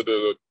 both of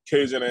the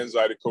Cajun and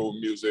Zydeco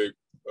music,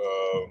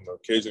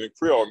 Cajun and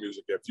Creole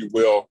music, if you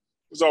will.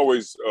 It's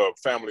always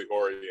family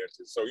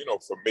oriented. So, you know,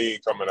 for me,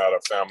 coming out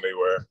of a family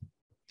where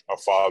my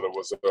father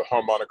was a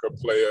harmonica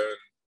player,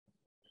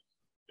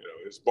 and,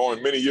 it's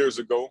born many years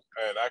ago,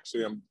 and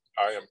actually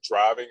I am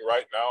driving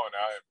right now, and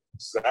I am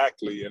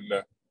exactly in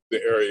the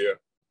area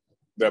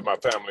that my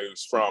family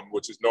is from,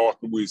 which is North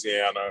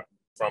Louisiana,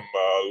 from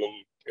a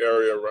little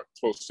area right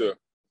close to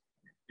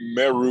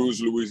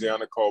Meruz,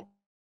 Louisiana, called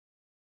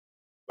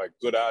like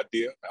Good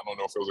Idea. I don't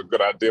know if it was a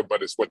good idea,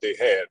 but it's what they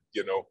had,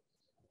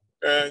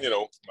 And,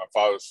 my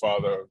father's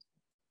father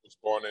was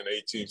born in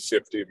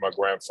 1850. My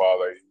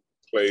grandfather, he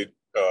played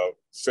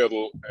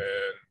fiddle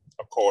and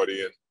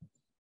accordion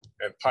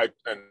and pipe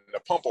and a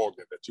pump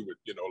organ that you would,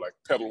 like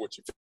pedal with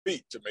your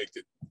feet to make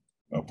it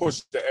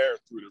push the air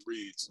through the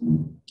reeds.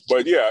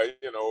 But yeah,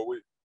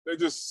 they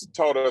just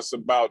taught us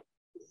about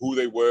who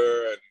they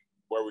were and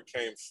where we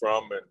came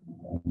from. And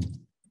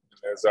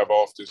as I've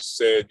often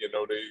said,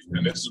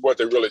 and this is what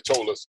they really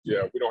told us.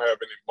 Yeah, we don't have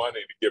any money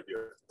to give you,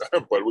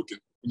 but we can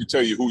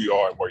tell you who you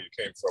are and where you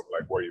came from,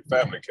 like where your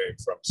family came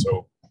from.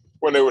 So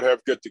when they would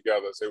have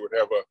get-togethers, they would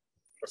have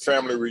a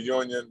family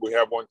reunion. We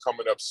have one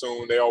coming up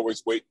soon. They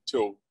always wait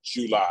until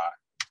July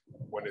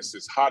when it's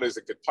as hot as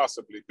it could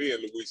possibly be in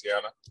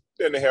Louisiana.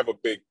 Then they have a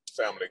big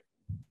family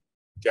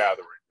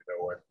gathering,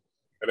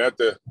 and at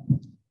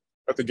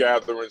the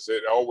gatherings,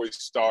 it always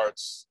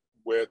starts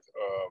with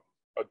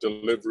a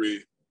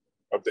delivery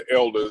of the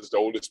elders, the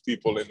oldest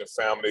people in the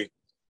family,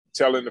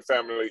 telling the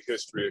family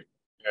history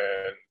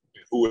and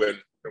who and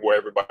where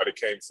everybody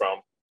came from.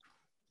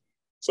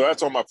 So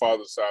that's on my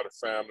father's side of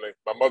the family.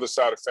 My mother's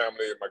side of the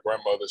family, and my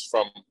grandmother's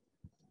from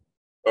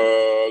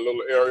a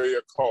little area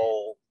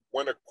called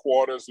Winter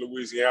Quarters,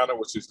 Louisiana,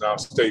 which is now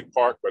State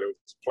Park, but it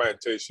was a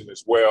plantation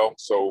as well.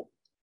 So,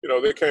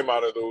 they came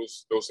out of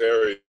those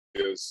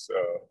areas,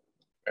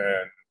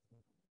 and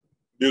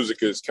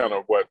music is kind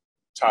of what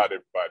tied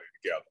everybody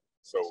together.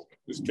 So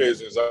this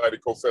Cajun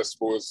Zydeco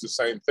Festival is the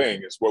same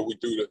thing. It's what we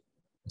do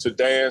to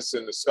dance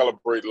and to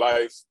celebrate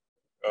life,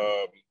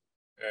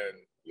 and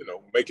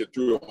make it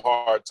through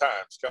hard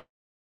times that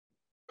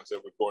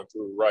we're going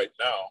through right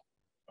now.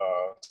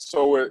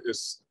 So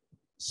it's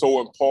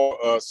so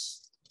important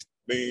us,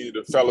 me,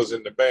 the fellas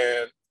in the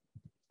band,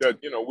 that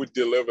we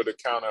deliver the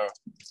kind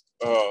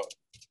of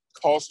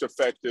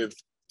cost-effective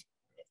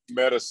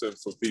medicine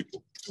for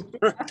people,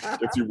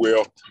 if you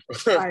will.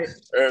 Right.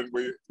 And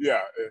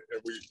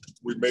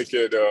we make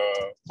it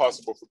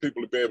possible for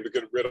people to be able to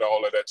get rid of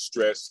all of that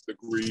stress, the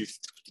grief,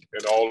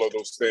 and all of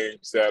those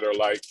things that are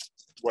like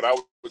what I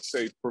would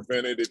say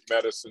preventative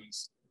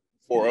medicines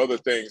for other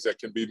things that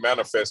can be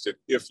manifested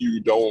if you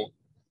don't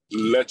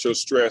let your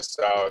stress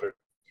out.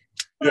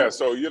 Yeah,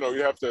 so you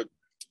have to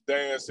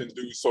dance and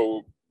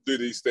do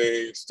these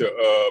things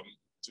to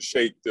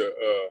shake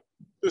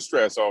the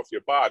stress off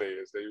your body,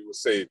 as they would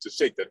say, to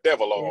shake the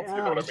devil off. Yeah.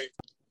 You know what I mean?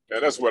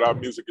 And that's what our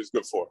music is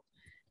good for.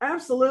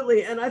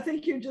 Absolutely. And I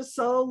think you're just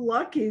so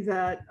lucky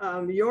that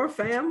your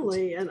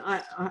family, and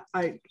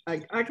I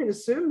can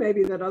assume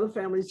maybe that other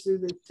families do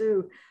this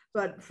too,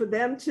 but for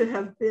them to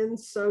have been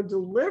so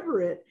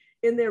deliberate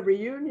in their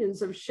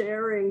reunions of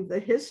sharing the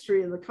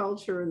history and the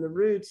culture and the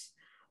roots,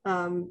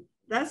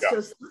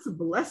 that's a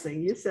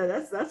blessing. You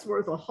said that's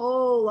worth a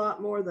whole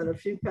lot more than a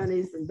few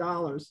pennies and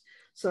dollars.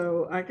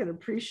 So I can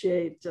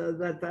appreciate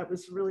that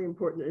was really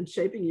important in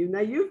shaping you.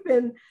 Now you've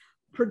been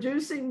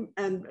producing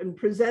and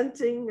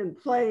presenting and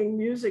playing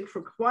music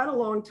for quite a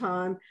long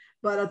time,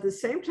 but at the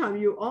same time,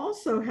 you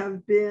also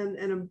have been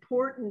an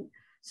important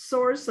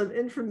source of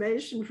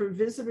information for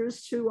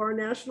visitors to our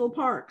national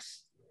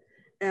parks.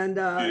 And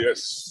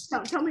yes,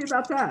 tell me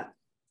about that.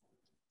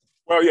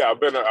 Well, yeah,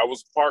 I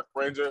was a park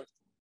ranger,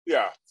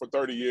 for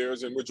 30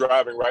 years, and we're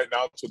driving right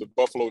now to the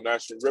Buffalo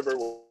National River,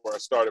 where I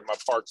started my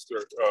parks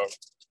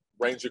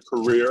ranger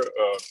career,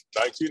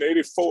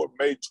 1984,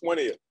 May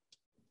 20th.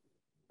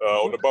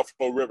 On the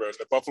Buffalo River. And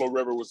the Buffalo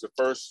River was the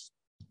first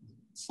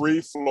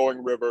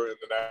free-flowing river in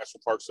the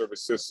National Park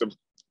Service system.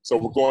 So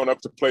we're going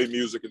up to play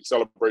music and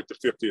celebrate the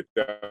 50th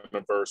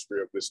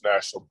anniversary of this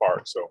national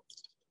park. So,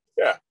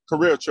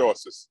 career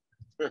choices.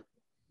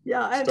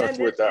 Yeah, Stuck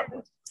with that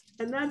one.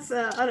 And that's,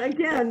 and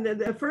again,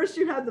 at first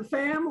you had the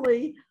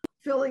family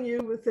filling you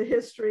with the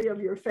history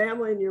of your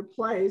family and your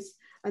place.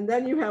 And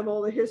then you have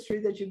all the history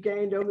that you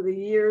gained over the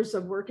years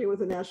of working with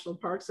the National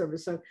Park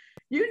Service. So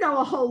you know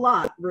a whole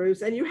lot,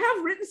 Bruce, and you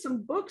have written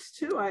some books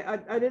too. I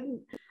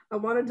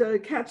wanted to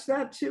catch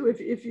that too.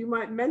 If you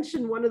might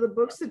mention one of the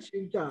books that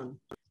you've done.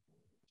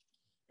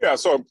 Yeah,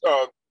 so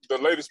the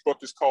latest book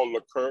is called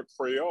Le Coeur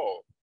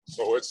Creole.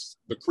 So it's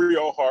The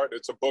Creole Heart.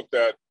 It's a book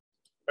that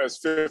has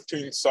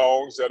 15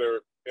 songs that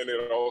are in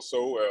it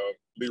also.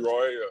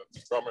 Leroy,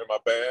 drummer in my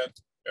band,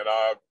 and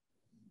I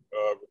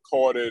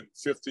recorded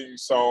 15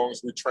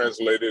 songs. We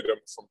translated them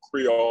from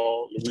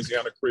Creole,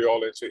 Louisiana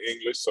Creole, into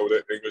English so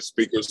that English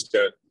speakers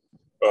can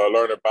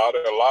learn about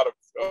it. A lot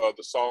of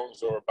the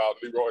songs are about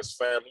Leroy's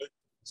family.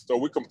 So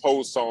we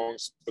compose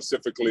songs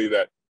specifically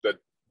that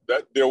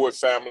deal with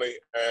family,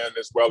 and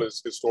as well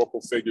as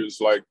historical figures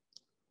like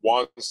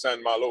Juan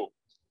Saint-Malo,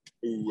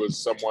 who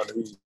was someone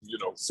who,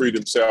 freed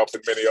himself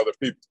and many other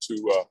people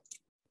to,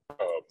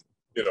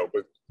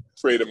 but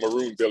create a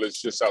maroon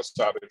village just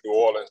outside of New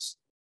Orleans.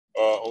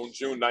 On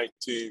June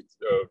 19th,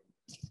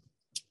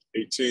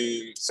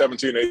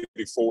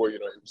 1784. You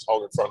know, he was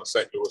hung in front of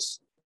St. Louis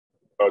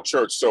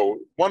church. So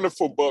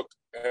wonderful book.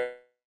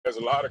 Has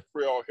a lot of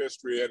Creole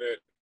history in it.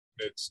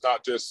 It's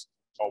not just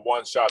a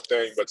one-shot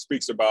thing, but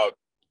speaks about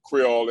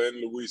Creole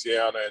in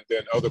Louisiana and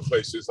then other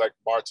places like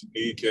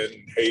Martinique and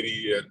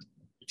Haiti, and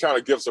it kind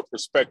of gives a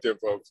perspective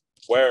of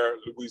where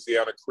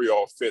Louisiana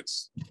Creole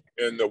fits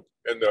in the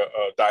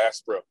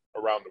diaspora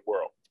around the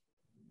world.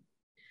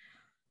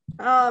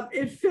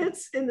 It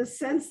fits in the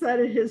sense that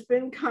it has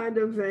been kind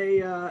of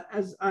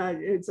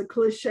it's a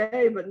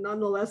cliche, but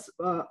nonetheless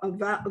a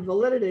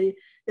validity.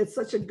 It's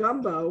such a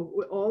gumbo.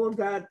 All of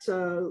that,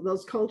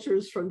 those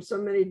cultures from so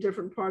many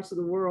different parts of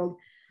the world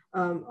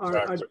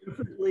are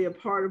definitely a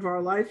part of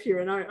our life here.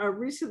 And I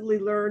recently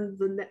learned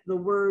the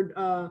word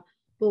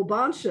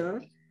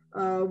Bulbancha,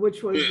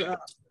 which was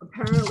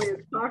apparently a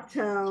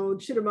Choctaw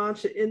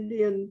Chitimacha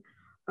Indian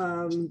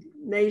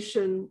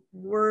nation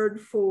word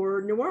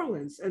for New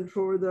Orleans and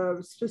for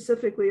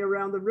specifically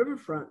around the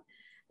riverfront.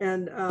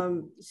 And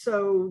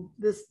so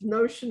this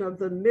notion of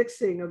the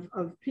mixing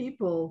of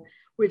people,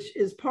 which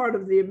is part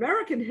of the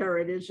American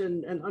heritage,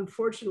 and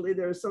unfortunately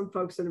there are some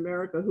folks in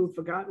America who've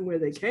forgotten where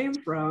they came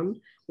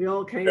from. We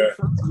all came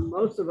from,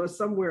 most of us,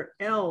 somewhere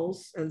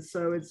else. And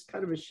so it's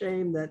kind of a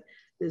shame that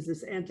there's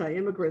this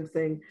anti-immigrant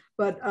thing.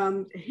 But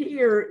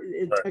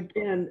here,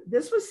 again,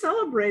 this was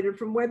celebrated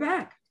from way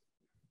back.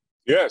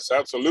 Yes,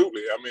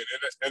 absolutely. I mean,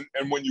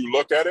 and when you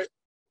look at it,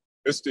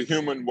 it's the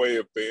human way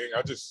of being.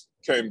 I just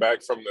came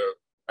back from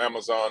the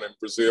Amazon in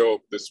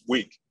Brazil this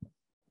week.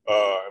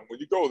 And when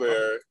you go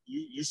there,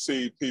 you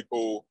see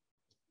people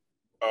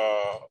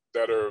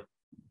that are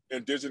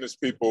indigenous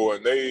people,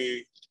 and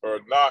they are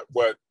not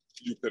what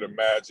you could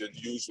imagine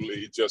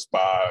usually just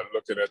by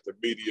looking at the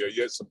media.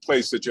 It's a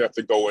place that you have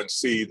to go and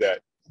see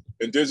that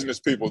indigenous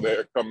people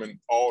there come in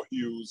all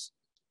hues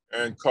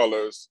and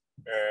colors,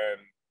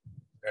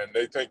 and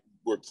they think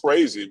we're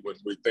crazy when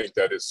we think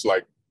that it's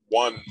like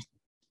one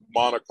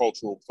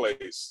monocultural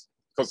place,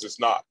 because it's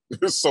not.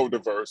 It's so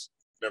diverse.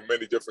 There are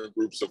many different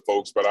groups of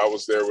folks, but I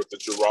was there with the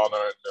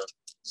Jirana and the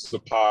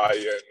Zapai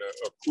and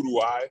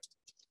Kuruai,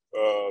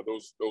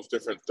 those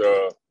different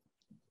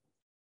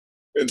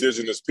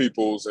indigenous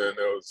peoples, and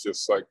it was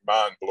just like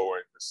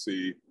mind-blowing to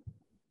see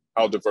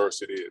how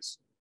diverse it is.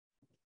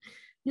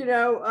 You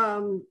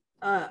know,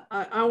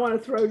 I want to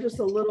throw just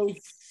a little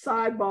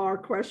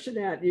sidebar question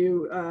at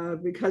you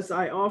because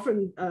I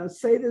often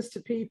say this to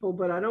people,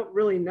 but I don't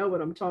really know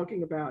what I'm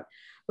talking about.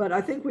 But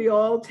I think we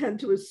all tend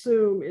to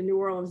assume in New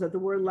Orleans that the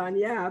word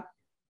lagniappe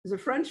is a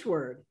French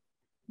word.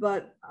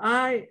 But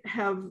I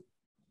have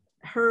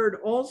heard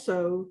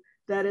also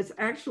that it's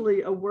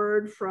actually a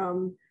word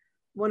from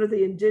one of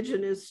the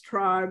indigenous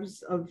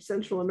tribes of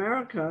Central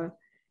America.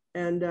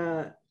 And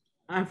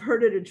I've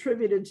heard it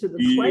attributed to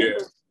the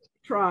Quaker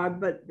tribe,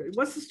 but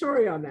what's the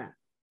story on that?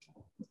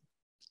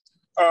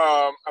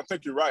 I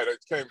think you're right.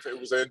 It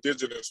was an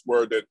indigenous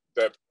word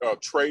that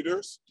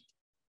traders,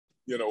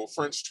 you know,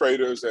 French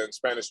traders and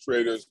Spanish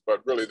traders,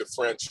 but really the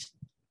French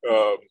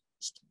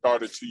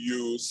started to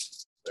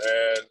use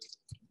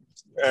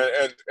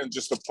and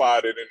just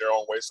applied it in their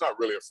own way. It's not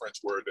really a French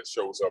word that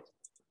shows up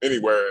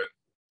anywhere in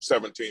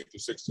 17th to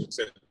 16th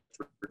century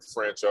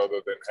French,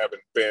 other than having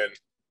been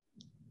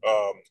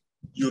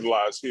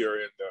utilized here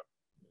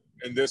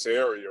in this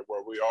area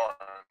where we are.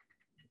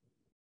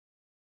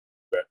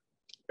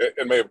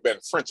 It may have been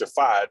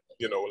Frenchified,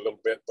 you know, a little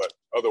bit, but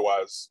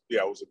otherwise, yeah,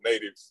 it was a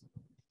native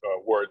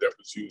word that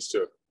was used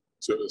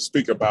to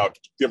speak about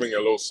giving a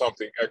little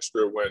something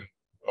extra when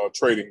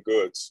trading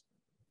goods.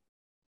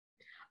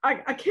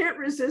 I can't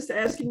resist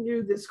asking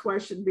you this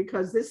question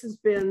because this has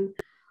been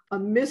a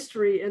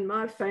mystery in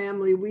my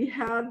family. We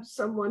had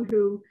someone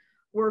who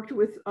worked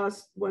with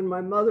us when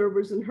my mother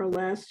was in her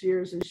last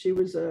years, and she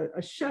was a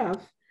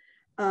chef,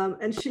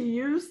 and she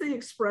used the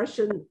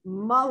expression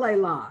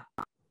malela.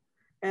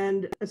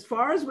 And as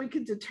far as we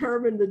could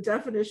determine, the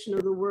definition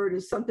of the word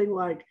is something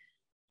like,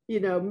 you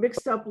know,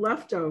 mixed up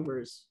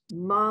leftovers,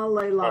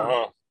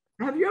 malela.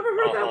 Have you ever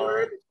heard that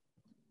word?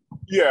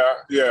 Yeah,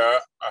 I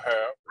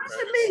have. What does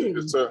it mean?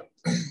 It's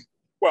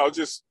well,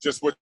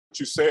 just what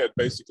you said,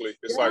 basically.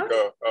 It's like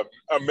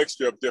a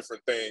mixture of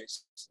different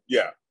things.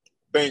 Yeah,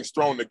 things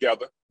thrown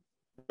together,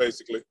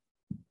 basically.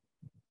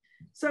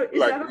 So is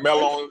like that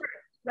melon?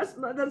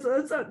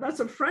 That's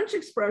a French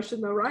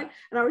expression, though, right?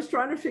 And I was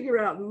trying to figure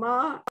out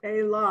ma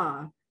et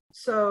la.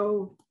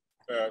 So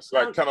it's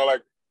like kind of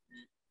like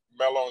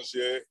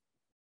mélanger,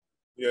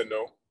 you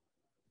know,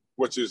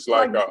 which is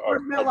like a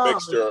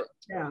mixture.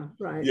 Yeah,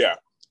 right. Yeah.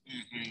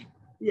 Mm-hmm.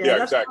 Yeah,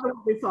 that's exactly. kind of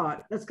what we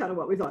thought. That's kind of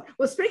what we thought.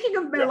 Well, speaking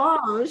of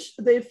mélange,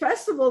 the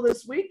festival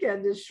this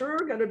weekend is sure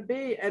going to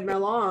be a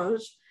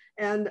mélange.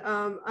 And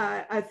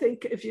I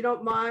think, if you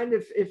don't mind,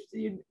 if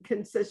you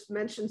can just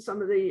mention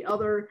some of the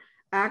other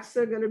acts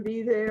that are going to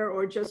be there,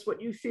 or just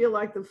what you feel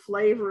like the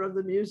flavor of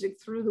the music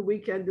through the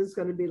weekend is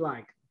going to be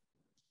like.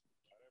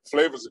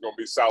 Flavors are going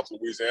to be South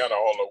Louisiana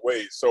all the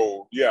way.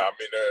 So, yeah, I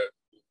mean,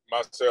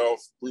 myself,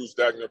 Bruce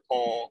Dagner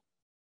Pong,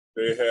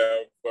 they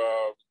have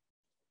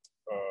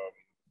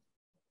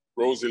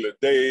Rosie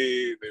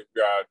Leday. They've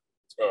got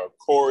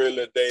Corey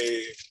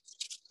Leday.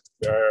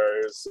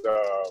 There's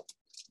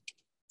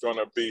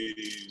gonna be,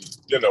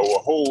 you know, a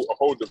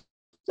whole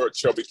Bert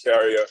Chubby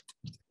Carrier,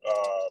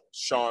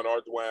 Sean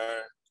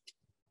Ardoin.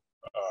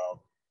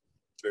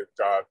 They've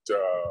got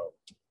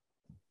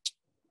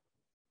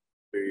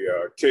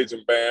the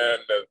Cajun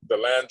band, the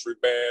Landry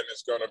band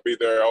is gonna be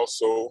there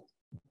also.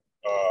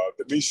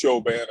 The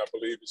Michaud band, I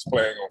believe, is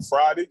playing on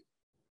Friday,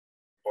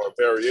 or a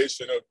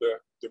variation of the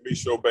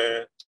Michaud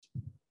band.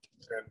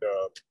 And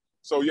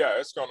so, yeah,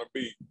 it's gonna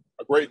be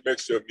a great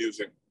mixture of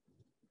music.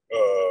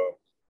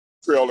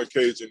 Creole and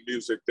Cajun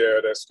music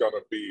there that's going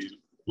to be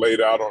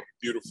laid out on a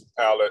beautiful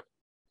palette.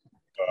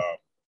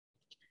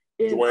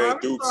 Dwayne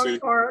Dukesy.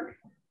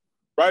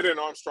 Right in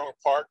Armstrong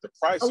Park. The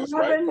price is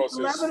right because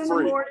it's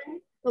free.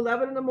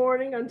 11 in the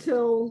morning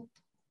until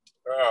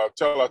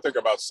I think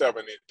about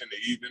 7 in the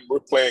evening. We're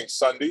playing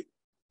Sunday,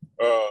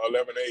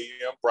 11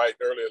 a.m., bright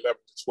and early,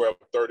 11 to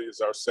 12:30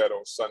 is our set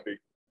on Sunday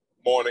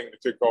morning to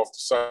kick off the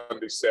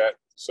Sunday set.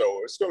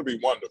 So it's going to be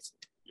wonderful.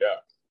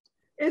 Yeah.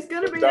 It's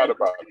going to be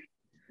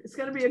It's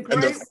going to be a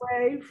great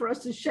way for us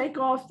to shake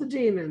off the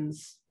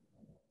demons.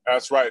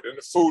 That's right. And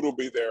the food will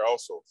be there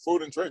also.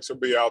 Food and drinks will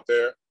be out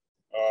there.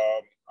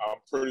 I'm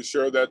pretty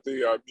sure that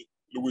the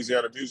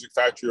Louisiana Music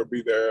Factory will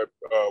be there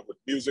with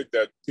music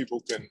that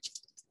people can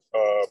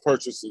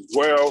purchase as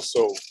well.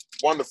 So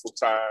wonderful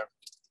time.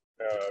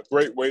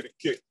 Great way to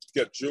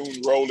get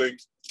June rolling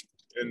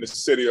in the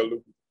city of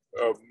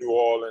New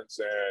Orleans,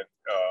 and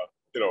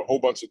you know, a whole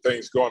bunch of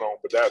things going on,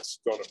 but that's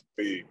going to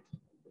be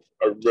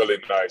a really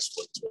nice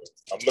one too.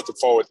 I'm looking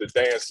forward to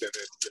dancing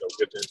and, you know,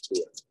 getting into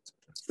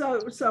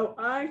it. So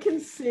I can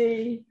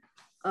see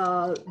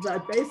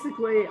that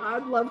basically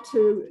I'd love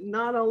to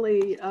not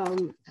only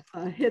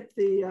hit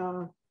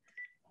the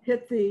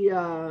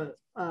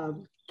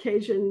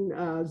Cajun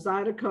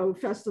Zydeco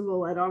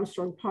Festival at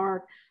Armstrong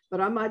Park, but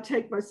I might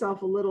take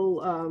myself a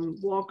little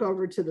walk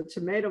over to the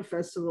Tomato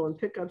Festival and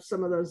pick up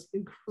some of those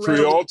incredible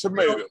Creole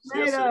tomatoes.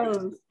 Yes,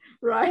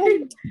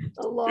 right?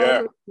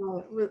 Along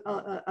with,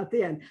 at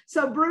the end.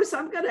 So Bruce,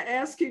 I'm going to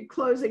ask you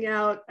closing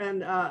out,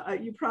 and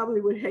you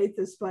probably would hate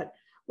this, but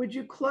would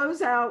you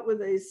close out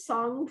with a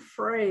song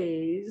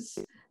phrase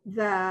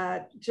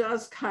that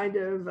just kind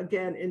of,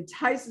 again,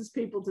 entices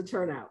people to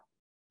turn out?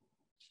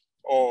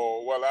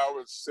 Oh, well, I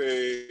would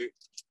say,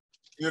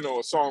 you know,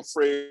 a song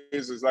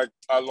phrase is like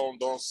allons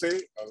danser,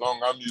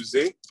 allons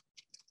amuser,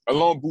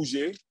 allons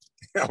bouger,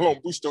 allons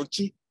bouge ton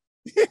chi.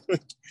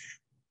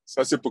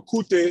 Ça c'est pour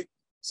coûter,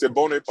 c'est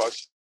bon et pas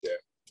cher.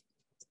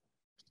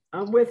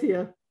 I'm with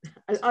you.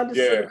 I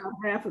understood about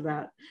half of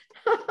that.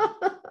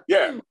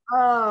 Yeah.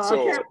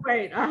 So, I can't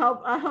wait.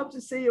 I hope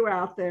to see you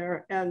out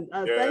there. And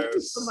thank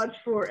you so much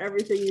for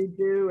everything you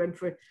do and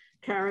for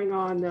carrying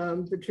on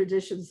the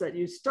traditions that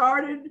you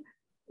started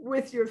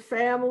with your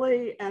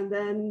family, and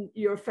then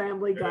your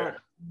family got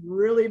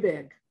really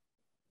big.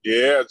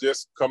 Yeah,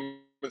 just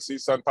come and see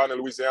Sunpine,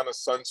 Louisiana.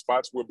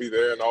 Sunspots will be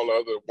there, and all the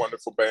other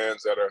wonderful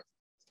bands that are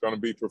going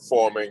to be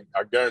performing.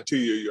 I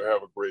guarantee you'll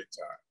have a great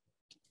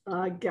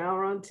time. I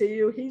guarantee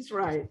you he's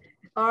right.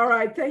 All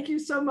right, thank you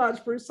so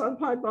much, Bruce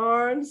Sunpine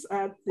Barnes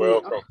at the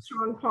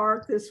Armstrong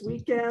Park this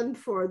weekend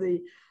for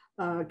the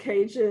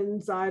Cajun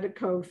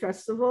Zydeco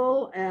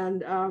Festival.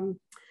 And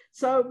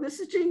so this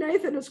is Jean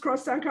Nathan. It's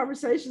Crosstown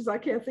Conversations. I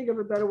can't think of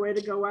a better way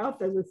to go out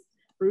than with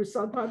Bruce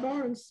Sunpine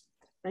Barnes.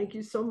 Thank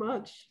you so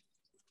much.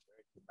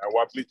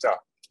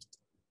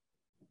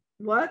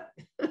 What?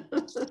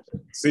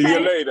 See you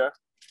later.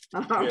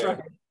 All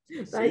right.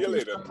 See you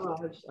later. So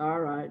much. All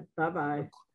right. Bye-bye.